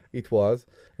 Right. It was,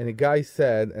 and a guy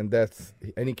said, and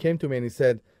he came to me and he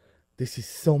said, "This is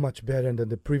so much better than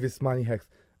the previous Money Hacks."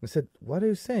 And I said, "What are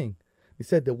you saying?" He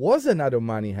said, "There was another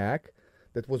Money Hack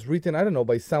that was written, I don't know,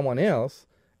 by someone else,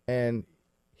 and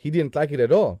he didn't like it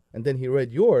at all. And then he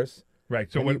read yours."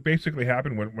 Right. So what basically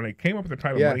happened when I came up with the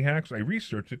title Money Hacks, I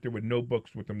researched it. There were no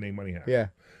books with the name Money Hacks. Yeah.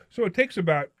 So it takes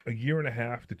about a year and a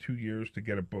half to 2 years to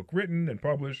get a book written and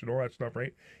published and all that stuff,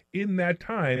 right? In that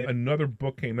time, another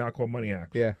book came out called Money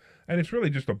Hacks. Yeah. And it's really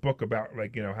just a book about,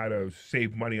 like, how to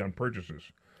save money on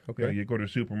purchases. Okay. You go to a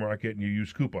supermarket and you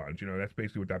use coupons. That's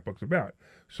basically what that book's about.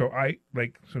 So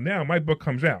now my book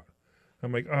comes out.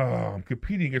 I'm like, oh, I'm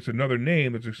competing against another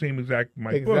name that's the same exact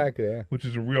book, which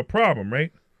is a real problem,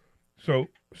 right? So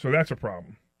that's a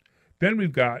problem. Then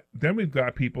we've got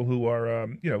people who are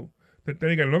then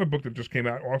you got another book that just came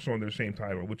out also under the same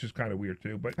title, which is kind of weird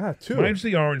too. But mine's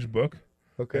the orange book.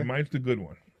 Okay. And mine's the good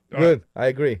one. Good. I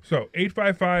agree. So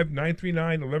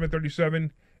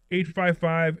 855-939-1137.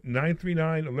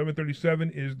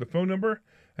 855-939-1137 is the phone number.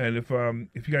 And if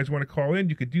you guys want to call in,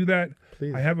 you could do that.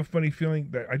 Please. I have a funny feeling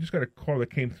that I just got a call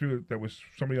that came through that was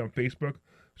somebody on Facebook.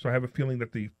 So I have a feeling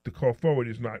that the call forward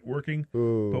is not working.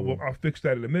 Ooh. But I'll fix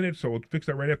that in a minute. So we'll fix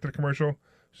that right after the commercial.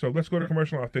 So let's go to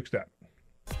commercial and I'll fix that.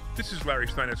 This is Larry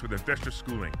Steinhaus with Investor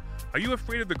Schooling. Are you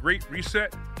afraid of the Great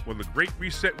Reset? Well, the Great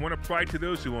Reset won't apply to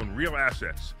those who own real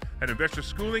assets. At Investor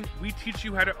Schooling, we teach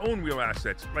you how to own real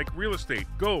assets like real estate,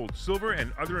 gold, silver,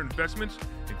 and other investments,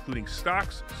 including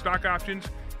stocks, stock options,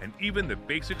 and even the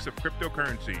basics of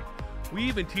cryptocurrency. We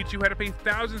even teach you how to pay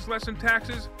thousands less in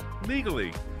taxes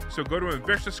legally. So go to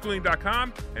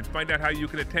investorschooling.com and find out how you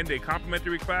can attend a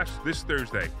complimentary class this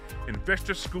Thursday.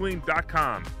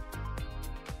 investorschooling.com.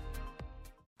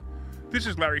 This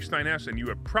is Larry Steinhaus, and you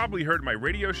have probably heard my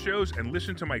radio shows and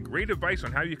listened to my great advice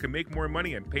on how you can make more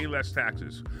money and pay less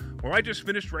taxes. Well, I just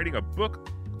finished writing a book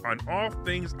on all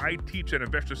things I teach at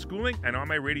Investor Schooling and on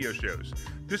my radio shows.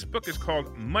 This book is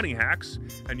called Money Hacks,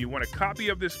 and you want a copy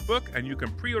of this book, and you can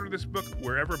pre-order this book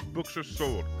wherever books are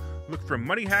sold. Look for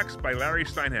Money Hacks by Larry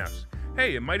Steinhaus.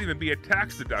 Hey, it might even be a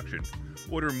tax deduction.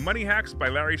 Order Money Hacks by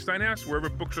Larry Steinhaus wherever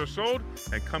books are sold,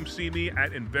 and come see me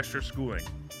at Investor Schooling.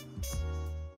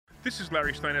 This is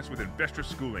Larry Steinhaus with Investor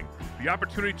Schooling. The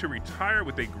opportunity to retire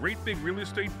with a great big real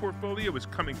estate portfolio is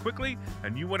coming quickly,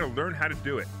 and you want to learn how to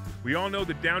do it. We all know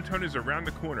the downturn is around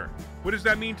the corner. What does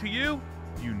that mean to you?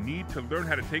 You need to learn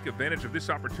how to take advantage of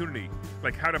this opportunity,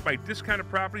 like how to buy discounted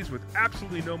properties with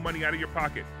absolutely no money out of your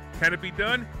pocket. Can it be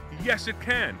done? Yes, it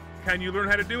can. Can you learn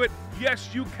how to do it?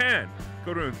 Yes, you can.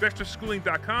 Go to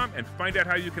investorschooling.com and find out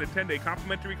how you can attend a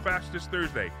complimentary class this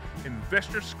Thursday.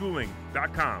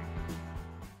 investorschooling.com.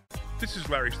 This is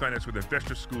Larry Steinhaus with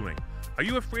Investor Schooling. Are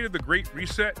you afraid of the Great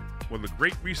Reset? Well, the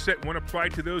Great Reset won't apply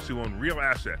to those who own real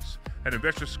assets. At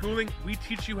Investor Schooling, we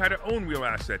teach you how to own real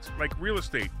assets like real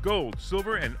estate, gold,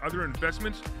 silver, and other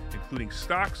investments, including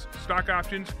stocks, stock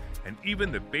options, and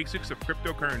even the basics of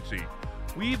cryptocurrency.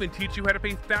 We even teach you how to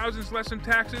pay thousands less in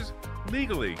taxes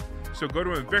legally. So go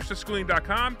to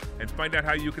investorschooling.com and find out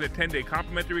how you can attend a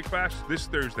complimentary class this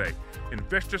Thursday.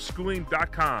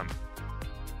 investorschooling.com.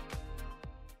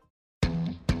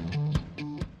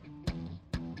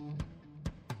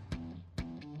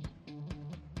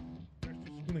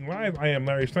 Live. I am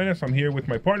Larry Steiness. I'm here with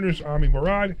my partners, Ami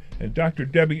Murad and Dr.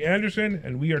 Debbie Anderson,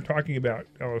 and we are talking about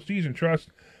LLCs and trusts.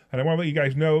 And I want to let you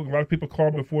guys know, a lot of people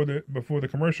called before the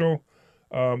commercial.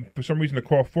 For some reason, the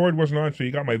call forward wasn't on, so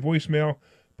you got my voicemail.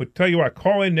 But tell you what,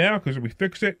 call in now because we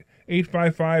fix it.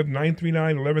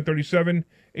 855-939-1137.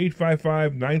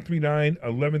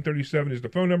 855-939-1137 is the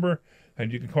phone number,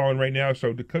 and you can call in right now.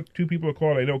 So the two people are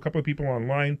called. I know a couple of people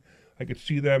online. I could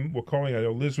see them. We're calling. I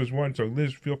know Liz was one, so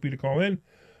Liz, feel free to call in.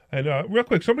 And real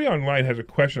quick, somebody online has a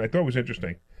question I thought was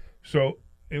interesting. So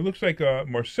it looks like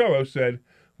Marcelo said,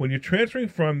 when you're transferring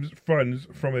funds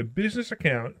from a business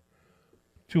account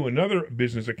to another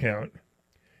business account,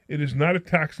 it is not a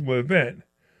taxable event.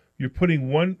 You're putting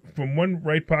one from one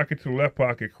right pocket to the left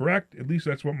pocket, correct? At least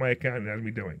that's what my accountant has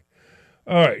me doing.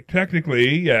 All right,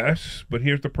 technically, yes, but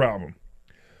here's the problem.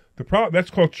 That's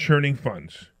called churning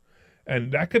funds.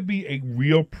 And that could be a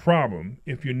real problem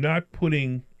if you're not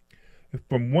putting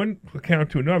from one account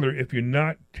to another, if you're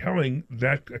not telling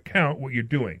that account what you're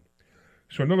doing.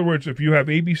 So in other words, if you have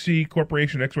ABC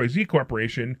Corporation, XYZ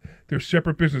Corporation, they're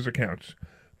separate business accounts.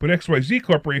 But XYZ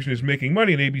Corporation is making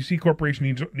money and ABC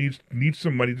Corporation needs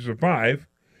some money to survive.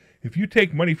 If you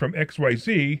take money from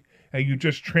XYZ and you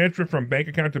just transfer from bank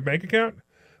account to bank account,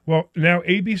 well, now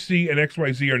ABC and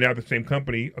XYZ are now the same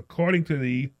company according to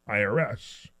the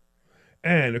IRS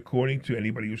and according to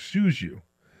anybody who sues you.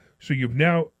 So you've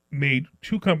now made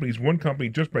two companies, one company,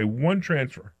 just by one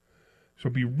transfer. So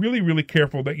be really, really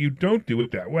careful that you don't do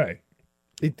it that way.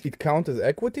 It counts as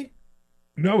equity?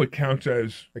 No, it counts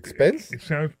as expense.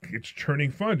 It's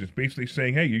churning funds. It's basically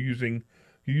saying, hey, you're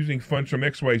using funds from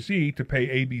XYZ to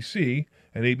pay ABC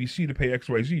and ABC to pay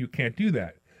XYZ. You can't do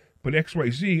that. But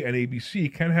XYZ and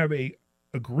ABC can have a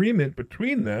agreement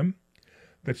between them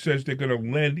that says they're going to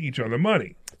lend each other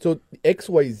money. So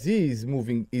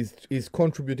XYZ is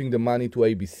contributing the money to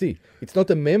ABC. It's not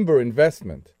a member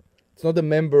investment. It's not a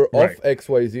member of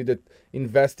XYZ that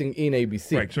investing in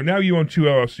ABC. Right. So now you own two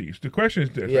LLCs. The question is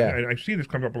this. Yeah. I see this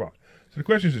come up a lot. So the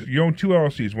question is, you own two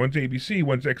LLCs. One's ABC,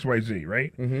 one's XYZ,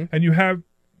 right? Mm-hmm. And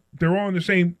they're all in the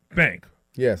same bank.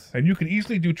 Yes. And you can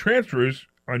easily do transfers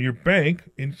on your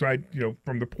bank inside,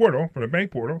 from the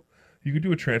bank portal. You can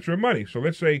do a transfer of money. So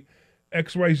let's say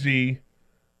XYZ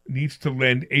needs to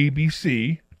lend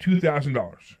ABC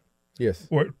 $2,000. Yes.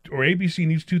 Or ABC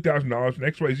needs $2,000 and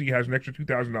XYZ has an extra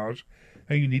 $2,000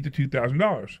 and you need the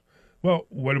 $2,000. Well,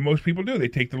 what do most people do? They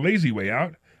take the lazy way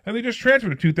out and they just transfer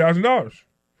the $2,000.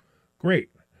 Great.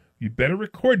 You better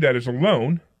record that as a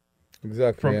loan.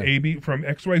 Exactly. From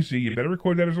XYZ. You better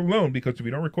record that as a loan, because if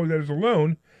you don't record that as a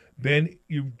loan, then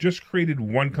you've just created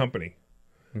one company.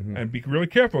 Mm-hmm. And be really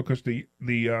careful, because the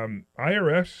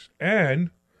IRS and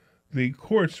the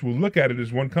courts will look at it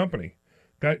as one company.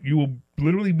 That you will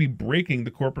literally be breaking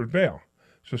the corporate veil.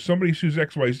 So somebody sues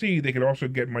XYZ, they can also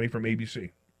get money from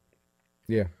ABC.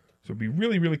 Yeah. So be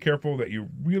really, really careful that you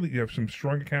have some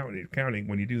strong accounting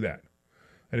when you do that.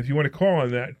 And if you want to call on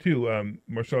that too,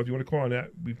 Marcel, if you want to call on that,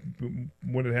 we're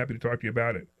more than happy to talk to you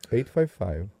about it.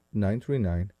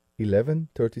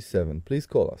 855-939-1137. Please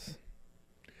call us.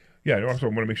 Yeah, and also I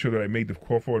want to make sure that I made the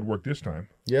call forward work this time.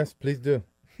 Yes, please do.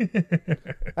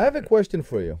 I have a question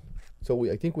for you.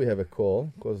 So I think we have a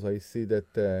call, because I see that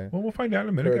well, we'll find out in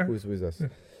a minute. Kirk was with us.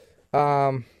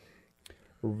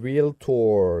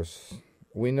 Realtors.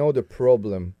 We know the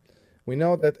problem. We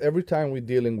know that every time we're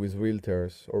dealing with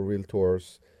realtors,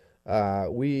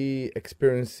 we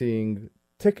experiencing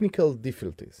technical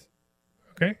difficulties.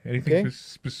 Okay. Anything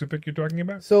specific you're talking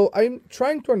about? So I'm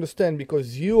trying to understand,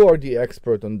 because you are the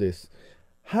expert on this.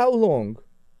 How long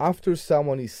after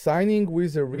someone is signing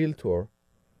with a realtor,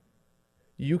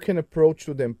 you can approach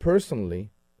to them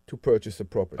personally to purchase a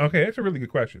property? Okay, that's a really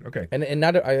good question. Okay. And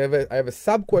another, I have a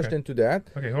sub question to that.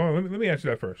 Okay, hold on. Let me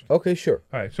answer that first. Okay, sure.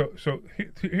 All right. So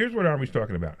here's what Army's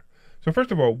talking about. So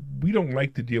first of all, we don't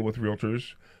like to deal with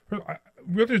realtors.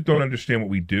 Realtors don't understand what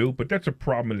we do, but that's a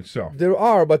problem in itself. There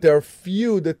are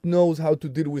few that knows how to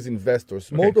deal with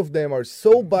investors. Okay. Most of them are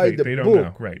so by the book. They don't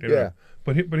know, right? They don't know.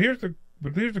 But here's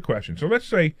the question. So let's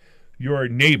say your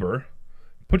neighbor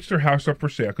puts their house up for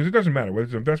sale, because it doesn't matter whether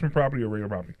it's investment property or regular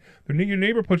property. Your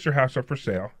neighbor puts their house up for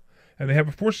sale, and they have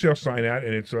a for sale sign out,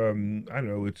 and it's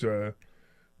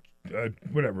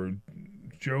whatever,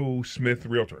 Joe Smith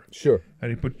Realtor. Sure.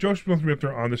 And he put Joe Smith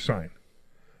Realtor on the sign.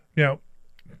 Now,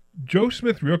 Joe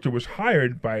Smith Realtor was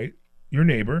hired by your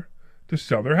neighbor to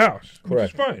sell their house,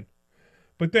 correct, which is fine.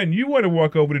 But then you want to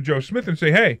walk over to Joe Smith and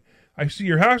say, "Hey, I see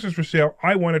your house is for sale.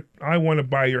 I want to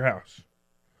buy your house."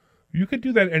 You could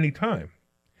do that any time.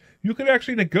 You could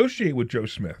actually negotiate with Joe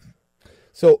Smith.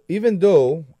 So even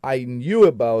though I knew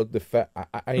about the fact,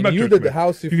 I knew that the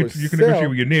house is for sale. You can negotiate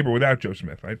with your neighbor without Joe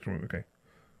Smith. Okay.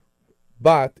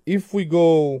 But if we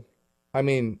go,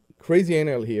 crazy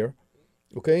anal here,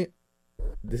 okay,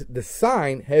 the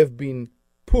sign have been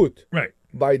put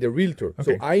by the realtor. Okay.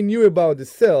 So I knew about the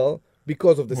sale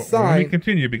because of the sign. Let me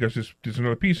continue because there's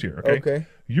another piece here. Okay. Okay.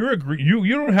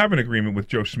 You don't have an agreement with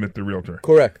Joe Smith, the realtor.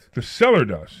 Correct. The seller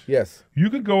does. Yes.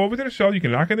 You could go over to the seller. You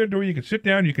can knock on their door. You can sit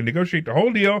down. You can negotiate the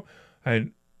whole deal,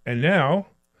 and now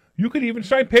you could even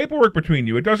sign paperwork between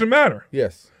you. It doesn't matter.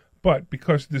 Yes. But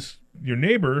because your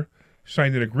neighbor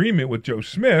signed an agreement with Joe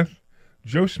Smith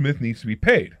needs to be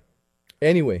paid.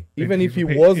 Anyway, even if he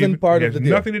wasn't part of the deal. It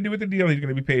has nothing to do with the deal. He's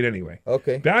going to be paid anyway.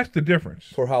 Okay. That's the difference.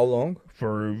 For how long? As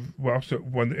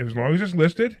long as it's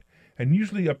listed, and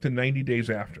usually up to 90 days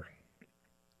after.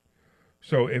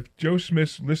 So if Joe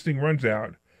Smith's listing runs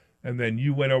out, and then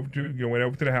you went over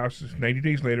to the house 90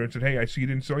 days later and said, "Hey, I see you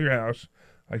didn't sell your house.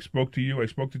 I spoke to you. I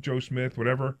spoke to Joe Smith,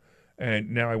 whatever, and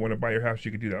now I want to buy your house."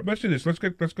 You can do that. Let's do this. Let's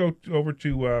go over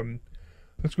to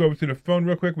the phone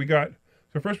real quick.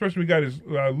 The first person we got is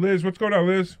Liz. What's going on,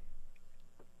 Liz?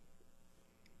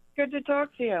 Good to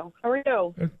talk to you. How are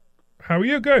you? How are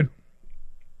you? Good.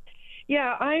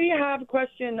 Yeah, I have a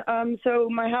question. So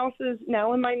my house is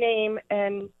now in my name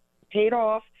and paid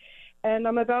off, and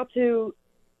I'm about to,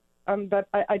 but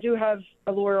I do have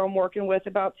a lawyer I'm working with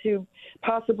about to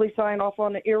possibly sign off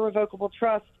on an irrevocable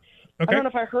trust. Okay. I don't know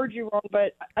if I heard you wrong,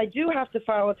 but I do have to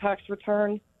file a tax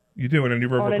return. You do an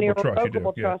irrevocable trust.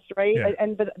 Irrevocable trust, right?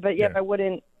 Yeah. But yet I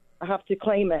wouldn't have to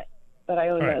claim it that I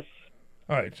own this.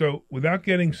 All right. So without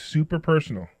getting super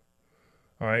personal,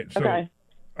 all right. So okay.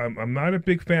 I'm not a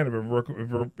big fan of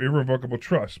irrevocable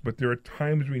trust, but there are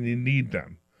times when you need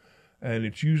them, and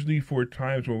it's usually for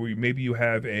times where maybe you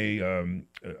have a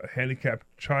handicapped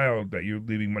child that you're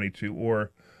leaving money to, or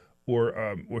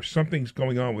something's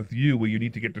going on with you where you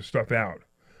need to get the stuff out.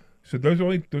 So those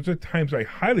are times I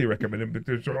highly recommend it, but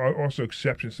there's also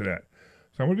exceptions to that.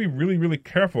 So I'm going to be really, really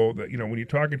careful that, when you're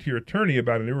talking to your attorney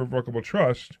about an irrevocable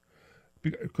trust,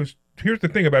 because here's the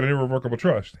thing about an irrevocable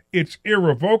trust. It's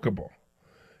irrevocable.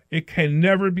 It can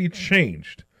never be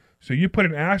changed. So you put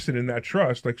an asset in that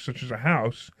trust, like such as a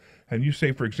house, and you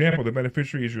say, for example, the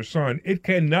beneficiary is your son, it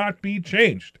cannot be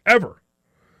changed, ever.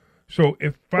 So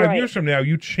if 5 years from now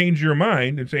you change your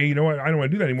mind and say, "Hey, you know what, I don't want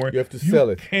to do that anymore," you have to sell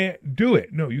it. You can't do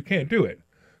it. No, you can't do it.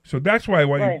 So that's why I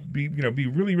want you to be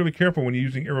really, really careful when you're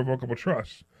using irrevocable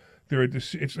trusts.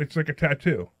 It's like a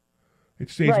tattoo. It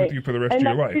stays with you for the rest of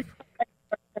your life.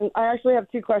 I actually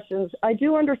have two questions. I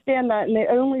do understand that, and the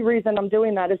only reason I'm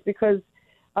doing that is because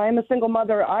I am a single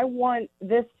mother. I want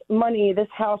this money, this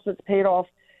house that's paid off,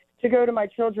 to go to my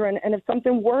children. And if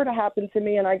something were to happen to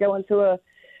me and I go into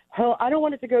I don't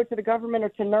want it to go to the government or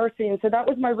to nursing. So that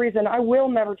was my reason. I will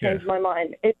never change my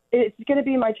mind. It's going to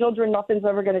be my children. Nothing's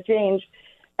ever going to change.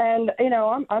 And,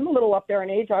 I'm a little up there in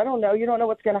age. I don't know. You don't know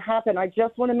what's going to happen. I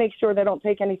just want to make sure they don't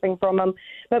take anything from them.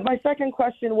 But my second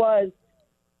question was,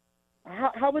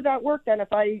 how would that work then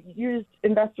if I used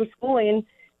investor schooling?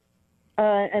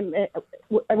 And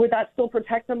would that still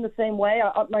protect them the same way?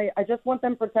 I just want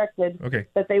them protected. Okay.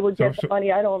 That they would get the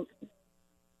money. I don't.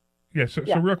 Yeah. So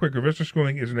real quick, Investor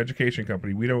Schooling is an education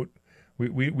company. We don't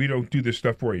do this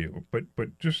stuff for you.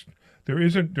 But just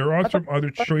there are some other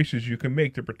choices you can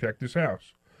make to protect this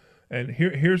house. And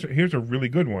here's a really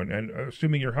good one. And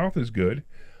assuming your health is good,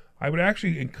 I would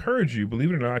actually encourage you,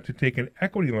 believe it or not, to take an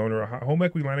equity loan or a home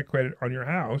equity line of credit on your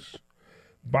house,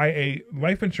 buy a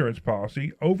life insurance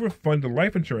policy, overfund the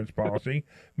life insurance policy,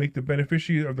 make the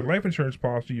beneficiary of the life insurance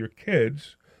policy your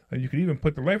kids, and you can even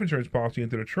put the life insurance policy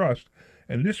into the trust.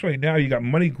 And this way now you got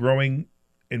money growing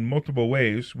in multiple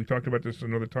ways. We talked about this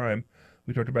another time.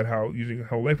 We talked about how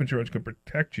life insurance can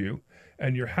protect you,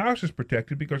 and your house is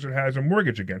protected because it has a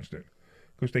mortgage against it.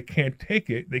 Because they can't take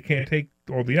it. They can't take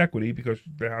all the equity because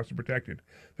the house is protected.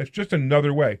 That's just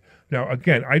another way. Now,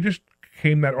 again, I just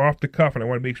came that off the cuff, and I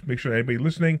want to make sure that anybody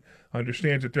listening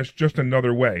understands that that's just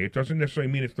another way. It doesn't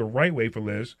necessarily mean it's the right way for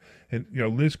Liz. And,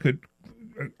 Liz could...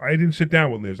 I didn't sit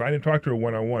down with Liz. I didn't talk to her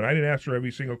one-on-one. I didn't ask her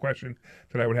every single question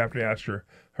that I would have to ask her.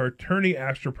 Her attorney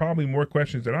asked her probably more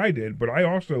questions than I did, but I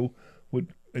also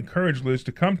would encourage Liz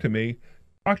to come to me,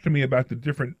 talk to me about the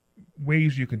different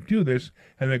ways you can do this,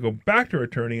 and then go back to her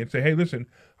attorney and say, "Hey, listen,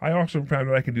 I also found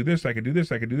that I can do this, I can do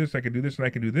this, I can do this, I can do this, and I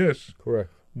can do this." Correct.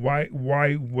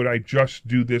 Why would I just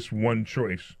do this one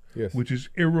choice? Yes. Which is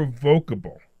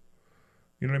irrevocable.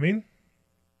 You know what I mean?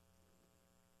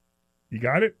 You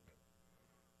got it?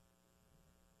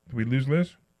 Did we lose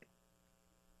Liz?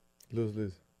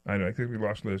 Lose. I know. I think we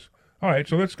lost Liz. All right,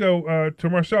 so let's go to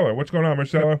Marcella. What's going on,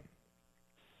 Marcella?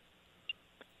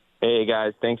 Hey,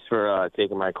 guys. Thanks for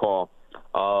taking my call.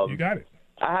 You got it.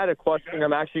 I had a question.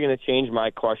 I'm actually going to change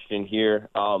my question here.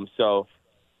 So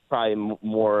probably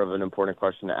more of an important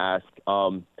question to ask.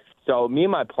 So me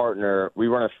and my partner, we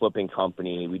run a flipping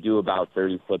company. We do about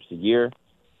 30 flips a year.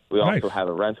 We also have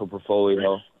a rental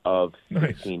portfolio of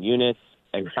 16 units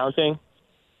and counting.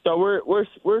 So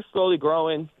we're slowly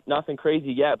growing. Nothing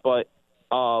crazy yet, but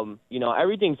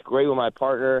everything's great with my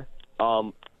partner.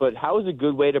 But how is a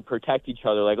good way to protect each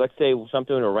other? Like, let's say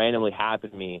something would randomly happen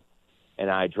to me, and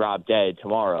I drop dead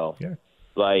tomorrow. Yeah.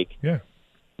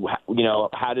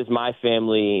 How does my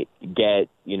family get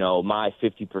my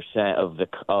 50%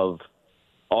 of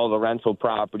all the rental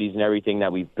properties and everything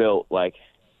that we've built? Like,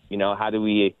 how do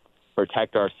we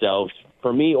protect ourselves,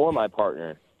 for me or my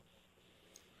partner?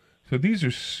 So these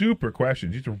are super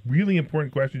questions. These are really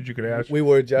important questions you could ask. We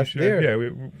were just there. Yeah,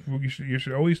 you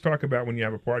should always talk about when you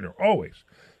have a partner. Always.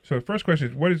 So the first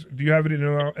question is, do you have it in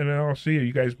an LLC? Are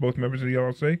you guys both members of the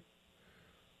LLC?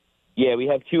 Yeah, we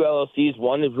have two LLCs.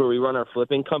 One is where we run our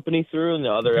flipping company through, and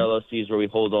the other LLC is where we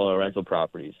hold all our rental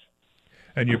properties.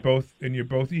 And you're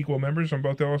both equal members on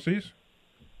both LLCs?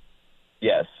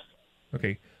 Yes.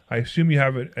 Okay. I assume you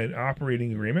have an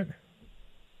operating agreement?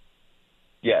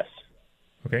 Yes.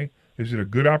 Okay. Is it a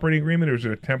good operating agreement, or is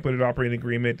it a templated operating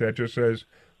agreement that just says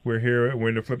we're here, we're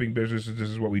in the flipping business, and this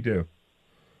is what we do?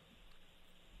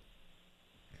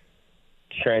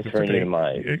 Transferring to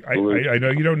my... I know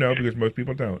you don't know because most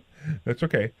people don't. That's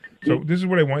okay. So this is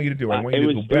what I want you to do. I want you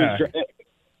to go back.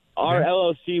 Our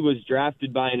LLC was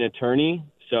drafted by an attorney,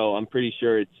 so I'm pretty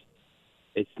sure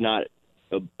it's not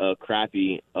a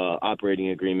crappy operating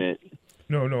agreement.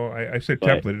 No, I said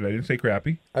templated. I didn't say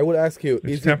crappy. I would ask you,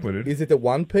 it's templated. Is it a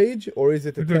 1 page or is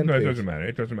it a 10 page? No, it doesn't matter.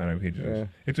 It doesn't matter how many pages it is.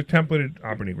 It's a templated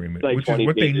operating agreement, like which is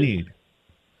what pages. they need.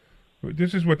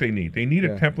 This is what they need. They need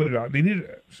a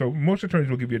templated. So most attorneys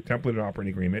will give you a templated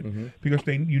operating agreement because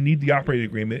you need the operating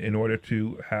agreement in order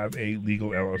to have a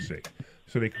legal LLC.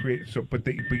 So they create. But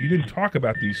you didn't talk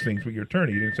about these things with your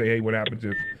attorney. You didn't say, hey, what happens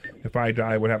if I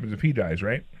die? What happens if he dies?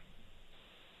 Right?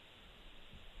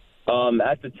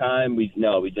 At the time, we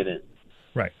didn't.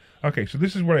 Right. Okay. So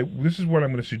this is what I'm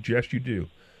going to suggest you do.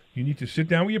 You need to sit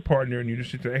down with your partner and you just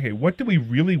sit there. Hey, what do we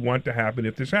really want to happen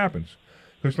if this happens?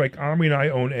 Because like Omri and I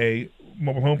own a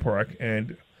mobile home park,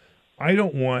 and I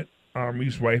don't want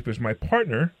Omri's wife as my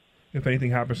partner if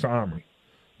anything happens to Omri.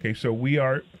 Okay, so we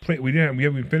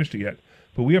haven't finished it yet,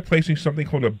 but we are placing something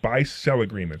called a buy-sell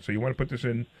agreement. So you want to put this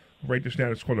in, write this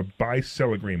down. It's called a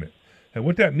buy-sell agreement. And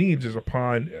what that means is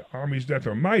upon Omri's death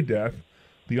or my death,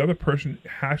 the other person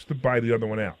has to buy the other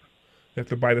one out. They have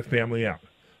to buy the family out.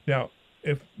 Now,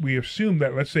 if we assume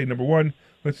that, let's say, number one,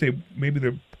 let's say maybe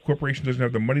the corporation doesn't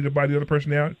have the money to buy the other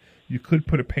person out, you could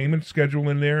put a payment schedule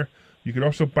in there. You could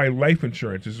also buy life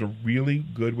insurance. This is a really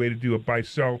good way to do a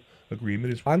buy-sell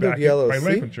agreement. Is under the LLC? Buy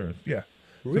life insurance. Yeah.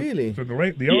 Really? So the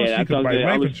LLC could buy life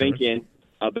insurance. I was thinking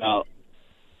about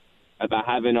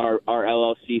having our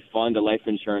LLC fund a life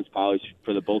insurance policy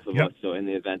for the both of us. So in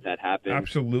the event that happens,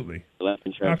 absolutely, the life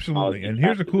insurance absolutely. And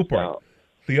here's the cool part: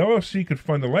 the LLC could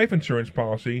fund the life insurance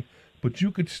policy, but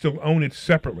you could still own it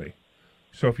separately.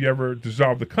 So if you ever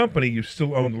dissolve the company, you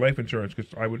still own the life insurance.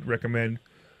 Because I would recommend,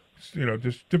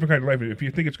 just different kind of life. If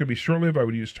you think it's going to be short-lived, I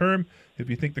would use term. If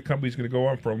you think the company's going to go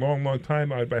on for a long, long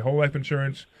time, I would buy whole life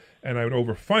insurance, and I would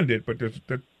overfund it. But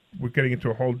we're getting into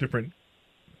a whole different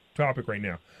topic right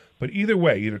now. But either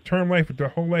way, either term life or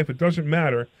whole life, it doesn't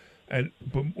matter.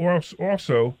 But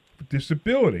also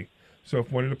disability. So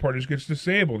if one of the partners gets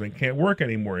disabled and can't work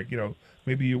anymore,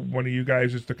 maybe one of you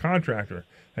guys is the contractor,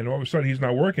 and all of a sudden he's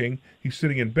not working, he's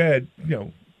sitting in bed,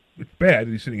 it's bad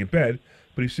that he's sitting in bed,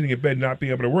 but he's sitting in bed not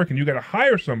being able to work, and you got to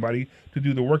hire somebody to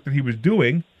do the work that he was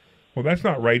doing. Well, that's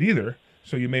not right either.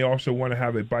 So you may also want to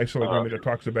have a buy-sell agreement that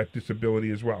talks about disability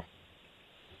as well.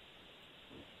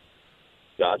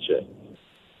 Gotcha.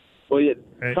 Well, yeah,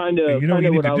 kind of. You know what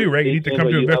you need to do, right? You need to come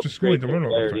to investor school to learn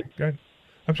all that. Go ahead.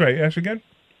 I'm sorry, ask again?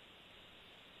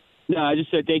 No, I just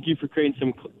said thank you for creating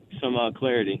some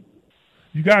clarity.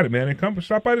 You got it, man. And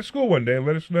stop by the school one day and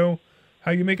let us know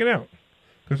how you make it out.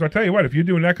 Because I'll tell you what, if you're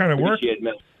doing that kind of work,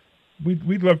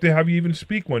 we'd love to have you even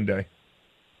speak one day.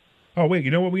 Oh, wait,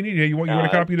 you know what we need here? You want a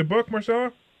copy of the book,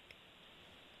 Marcella?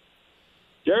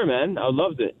 Sure, man. I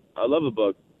loved it. I love a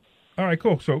book. All right,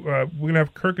 cool. So we're going to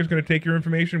have Kirk is going to take your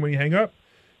information when you hang up.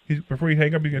 Before you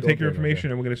hang up, he's going to take your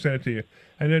information, and we're going to send it to you.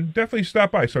 And then definitely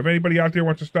stop by. So if anybody out there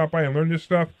wants to stop by and learn this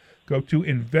stuff, go to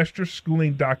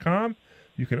investorschooling.com.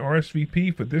 You can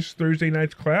RSVP for this Thursday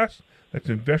night's class. That's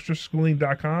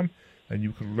investorschooling.com, and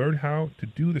you can learn how to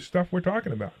do the stuff we're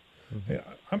talking about. Mm-hmm. Hey,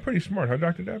 I'm pretty smart, huh,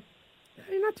 Dr. Deb?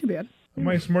 Hey, not too bad. Am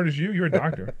I as smart as you? You're a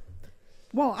doctor.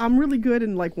 Well, I'm really good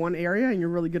in like one area, and you're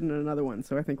really good in another one,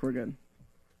 so I think we're good.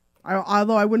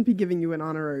 Although I wouldn't be giving you an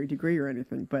honorary degree or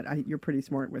anything, but you're pretty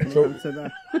smart with it. So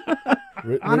the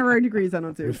honorary degrees I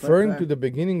don't do. Referring to the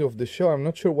beginning of the show, I'm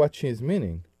not sure what she's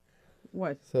meaning.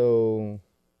 What? So.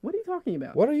 What are you talking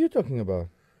about? What are you talking about?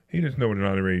 He doesn't know what an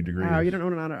honorary degree is. Oh, you don't know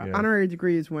what an honorary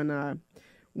degree is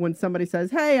when somebody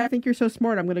says, "Hey, I think you're so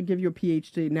smart. I'm going to give you a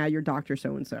PhD. Now you're Dr.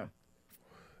 So and so."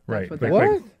 Right.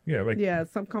 What? Yeah.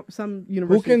 Some universities.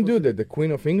 Who can do that? The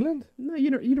Queen of England? No,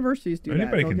 universities do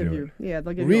Anybody that. can do it. Yeah,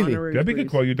 they'll give really? you honorary Debbie degrees.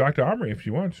 could call you Dr. Omri if she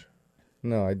wants.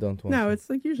 No, I don't want. No, to. it's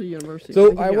like usually universities.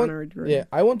 So I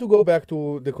want to go back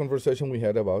to the conversation we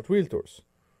had about realtors.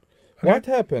 Okay. What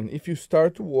happens if you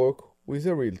start to work with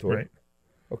a realtor? Right.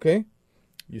 Okay,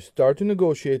 you start to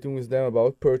negotiating with them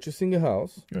about purchasing a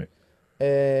house. Right.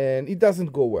 And it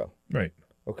doesn't go well. Right.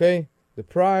 Okay. The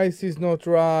price is not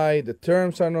right. The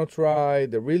terms are not right.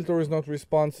 The realtor is not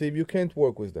responsive. You can't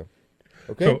work with them.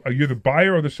 Okay. So are you the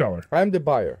buyer or the seller? I'm the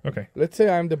buyer. Okay. Let's say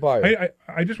I'm the buyer.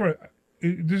 I just want to.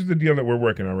 This is the deal that we're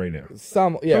working on right now.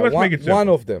 So let's make it simple. one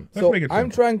of them. Let's make it I'm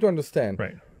simple. trying to understand.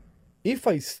 Right. If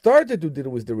I started to deal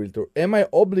with the realtor, am I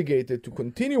obligated to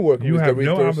continue working with the realtors? You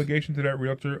have no obligation to that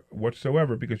realtor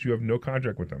whatsoever because you have no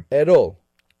contract with them. At all.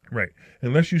 Right.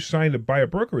 Unless you signed a buyer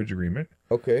brokerage agreement.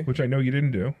 Okay. Which I know you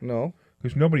didn't do. No.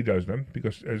 Because nobody does them.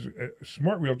 Because as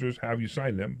smart realtors have you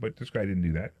sign them, but this guy didn't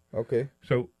do that. Okay.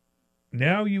 So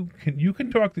now you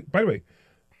can talk. By the way,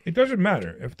 it doesn't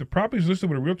matter if the property is listed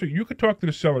with a realtor. You can talk to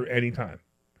the seller anytime.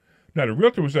 Now the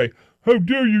realtor will say, "How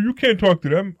dare you? You can't talk to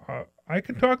them." I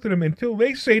can talk to them until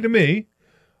they say to me,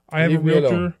 "I have a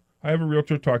realtor. I have a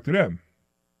realtor. Talk to them."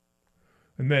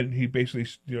 And then he basically,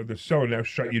 the seller now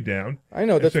shut you down. I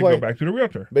know that's why go back to the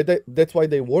realtor. But that's why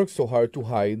they work so hard to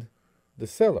hide the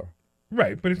seller.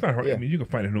 Right, but it's not hard. Yeah. I mean, you can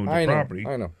find out who owns the property.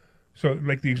 I know. So,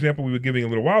 like the example we were giving a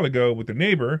little while ago with the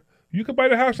neighbor, you could buy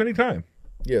the house anytime.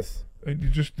 Yes.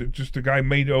 And just the guy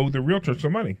may owe the realtor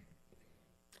some money.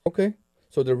 Okay.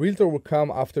 So the realtor will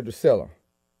come after the seller.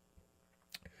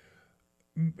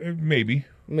 Maybe.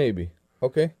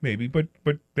 Okay. Maybe, but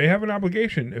they have an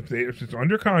obligation if it's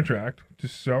under contract to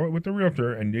sell it with the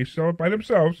realtor, and they sell it by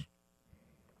themselves.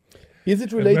 Is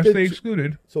it related? Unless they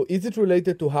excluded. So is it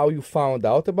related to how you found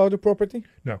out about the property?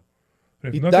 No.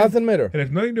 It doesn't matter. It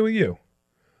has nothing to do with you.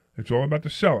 It's all about the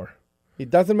seller. It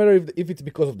doesn't matter if it's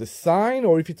because of the sign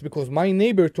or if it's because my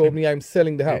neighbor told me I'm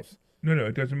selling the house. No,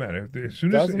 it doesn't matter. As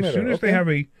soon as they have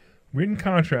a written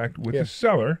contract with the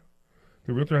seller,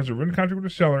 the realtor has a written contract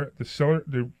with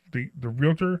the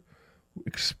realtor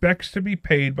expects to be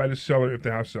paid by the seller if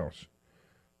the house sells.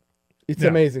 It's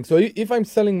amazing. So if I'm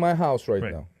selling my house right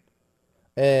now,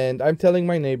 and I'm telling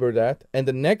my neighbor that, and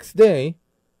the next day,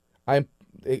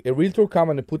 a realtor come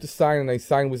and I put a sign and I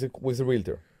sign with a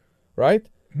realtor, right?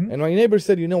 Mm-hmm. And my neighbor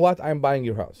said, "You know what? I'm buying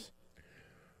your house."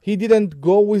 He didn't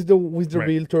go with the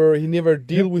realtor. He never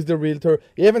deal with the realtor.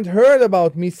 He haven't heard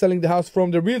about me selling the house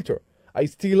from the realtor. I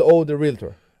still owe the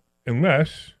realtor.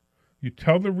 Unless you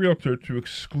tell the realtor to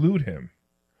exclude him.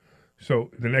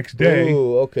 So the next day,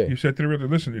 you said to the realtor,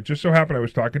 "Listen, it just so happened I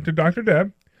was talking to Dr.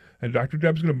 Deb, and Dr.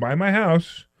 Deb's going to buy my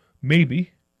house,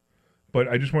 maybe, but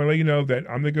I just want to let you know that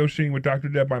I'm negotiating with Dr.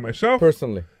 Deb by myself.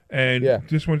 Personally. And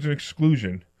this one's an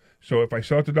exclusion. So if I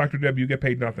sell it to Dr. Deb, you get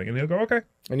paid nothing." And he'll go, "Okay."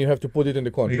 And you have to put it in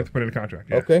the contract. You have to put it in the contract.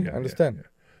 Yes, okay, understand.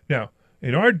 Yeah. Now,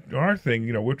 in our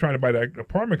thing, we're trying to buy that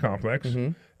apartment complex,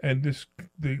 and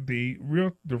the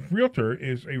realtor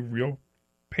is a real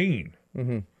pain.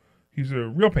 Mm-hmm. He's a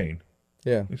real pain.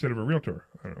 Yeah. Instead of a realtor.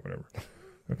 I don't know, whatever.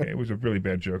 Okay, it was a really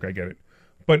bad joke. I get it.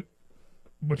 But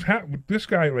with this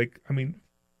guy,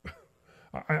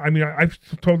 I've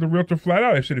told the realtor flat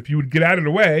out. I said, if you would get out of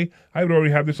the way, I would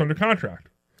already have this under contract.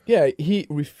 Yeah, he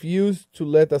refused to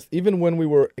let us, even when we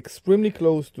were extremely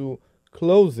close to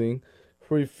closing,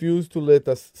 he refused to let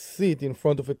us sit in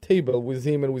front of a table with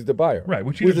him and with the buyer. Right,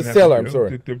 which he with the doesn't seller, have to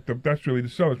do. I'm sorry. That's really the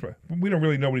seller's part. We don't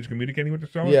really know what he's communicating with the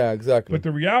seller. Yeah, exactly. But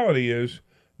the reality is,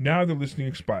 now the listing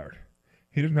expired.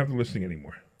 He doesn't have the listing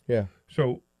anymore. Yeah.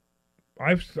 So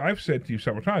I've said to you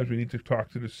several times, we need to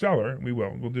talk to the seller. We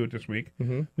will. We'll do it this week.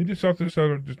 Mm-hmm. We just talk to the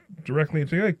seller just directly and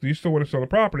say, "Hey, do you still want to sell the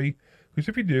property? Because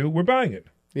if you do, we're buying it."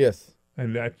 Yes.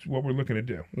 And that's what we're looking to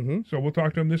do. Mm-hmm. So we'll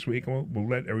talk to him this week, and we'll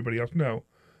let everybody else know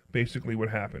basically what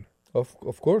happened.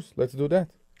 Of course. Let's do that.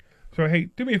 So, hey,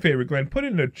 do me a favor, Glenn. Put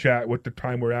in the chat what the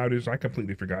time we're out is. I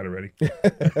completely forgot already.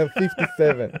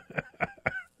 57.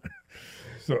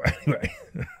 So anyway,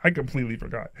 I completely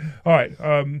forgot. All right.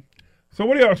 So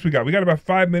what else we got? We got about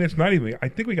 5 minutes. Not even. I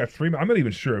think we got 3 minutes. I'm not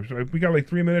even sure. So we got like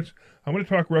 3 minutes. I'm going to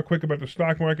talk real quick about the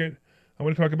stock market. I'm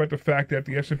going to talk about the fact that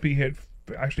the S&P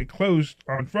actually closed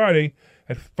on Friday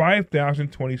at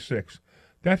 5,026.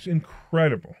 That's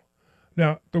incredible.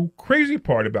 Now, the crazy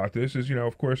part about this is,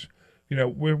 of course,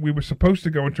 we were supposed to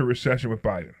go into a recession with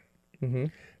Biden. Mm-hmm.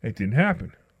 It didn't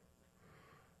happen.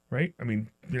 Right? I mean,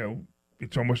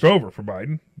 it's almost over for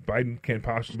Biden. Biden can't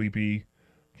possibly be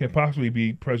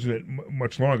president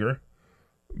much longer.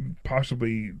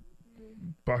 Possibly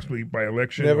by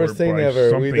election. Never or say by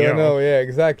never. We don't know. Yeah,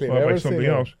 exactly. Or never by something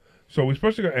else. So we're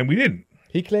supposed to go, and we didn't.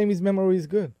 He claimed his memory is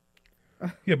good.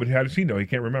 Yeah, but how does he know? He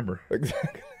can't remember.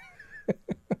 Exactly.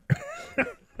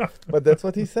 But that's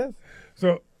what he says.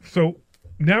 So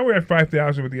now we're at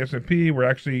 5,000 with the S&P. We're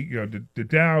actually, the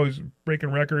Dow is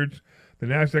breaking records. The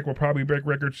Nasdaq will probably break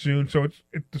records soon. So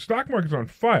the stock market's on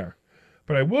fire.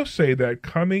 But I will say that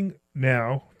coming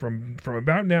now, from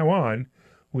about now on,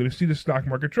 we're going to see the stock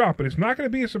market drop. But it's not going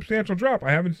to be a substantial drop.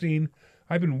 I've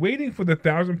been waiting for the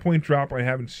 1,000-point drop. I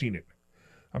haven't seen it.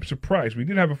 I'm surprised. We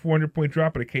did have a 400-point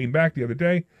drop, but it came back the other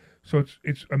day. So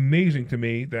it's amazing to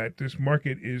me that this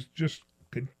market is just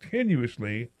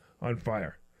continuously on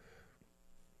fire.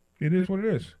 It is what it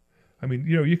is. I mean,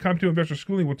 you come to investor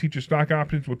schooling, we'll teach you stock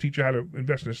options, we'll teach you how to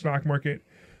invest in the stock market.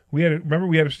 Remember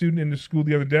we had a student in the school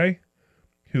the other day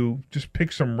who just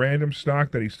picked some random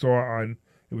stock that he saw it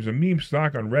was a meme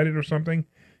stock on Reddit or something.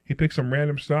 He picked some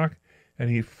random stock and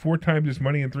he 4 times his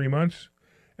money in 3 months.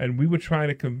 And we were trying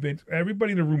to convince,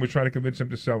 everybody in the room was trying to convince him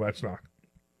to sell that stock.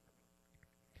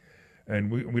 And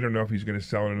we don't know if he's going to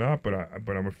sell it or not, but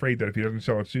I'm afraid that if he doesn't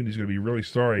sell it soon, he's going to be really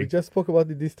sorry. We just spoke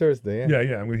about it this Thursday.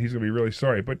 Yeah. He's going to be really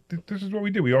sorry. But this is what we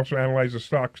do. We also analyze the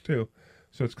stocks too,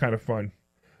 so it's kind of fun.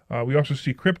 We also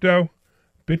see crypto.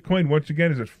 Bitcoin once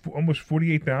again is at almost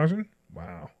 48,000.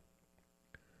 Wow,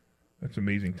 that's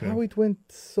amazing too. How it went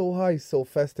so high so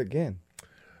fast again?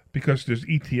 Because there's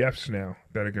ETFs now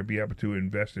that are going to be able to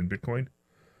invest in Bitcoin,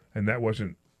 and that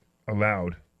wasn't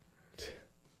allowed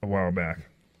a while back.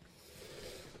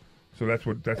 So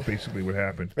that's basically what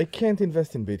happened. I can't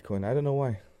invest in Bitcoin. I don't know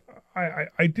why.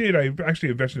 I did. I actually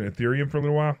invested in Ethereum for a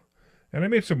little while, and I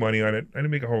made some money on it. I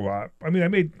didn't make a whole lot. I mean, I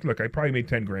probably made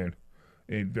 $10,000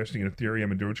 investing in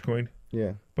Ethereum and Dogecoin.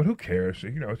 Yeah. But who cares?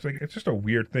 It's just a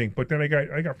weird thing. But then I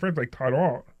got friends like Todd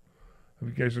Alt.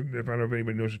 If I don't know if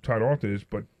anybody knows who Todd Alt is,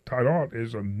 but Todd Alt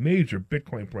is a major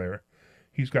Bitcoin player.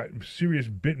 He's got serious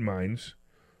bit mines,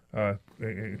 a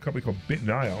company called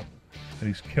BitNile. And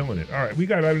he's killing it. All right,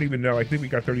 I don't even know. I think we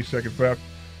got 30 seconds left.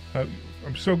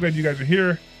 I'm so glad you guys are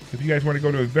here. If you guys want to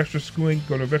go to Investor Schooling,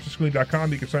 go to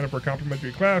investorschooling.com. You can sign up for a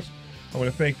complimentary class. I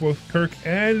want to thank both Kirk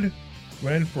and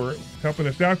Glenn for helping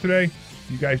us out today.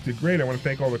 You guys did great. I want to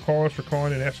thank all the callers for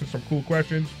calling and asking some cool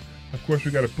questions. Of course,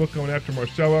 we got a book going out to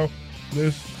Marcelo.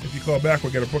 Liz, if you call back,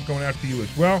 we'll get a book going out to you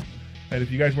as well. And if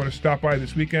you guys want to stop by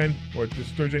this weekend or this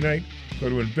Thursday night, go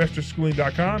to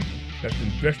investorschooling.com. That's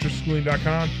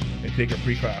investorschooling.com and take a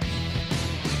free class.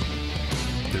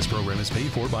 This program is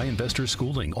paid for by Investor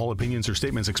Schooling. All opinions or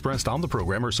statements expressed on the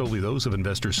program are solely those of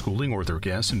Investor Schooling or their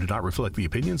guests and do not reflect the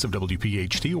opinions of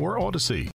WPHT or Odyssey.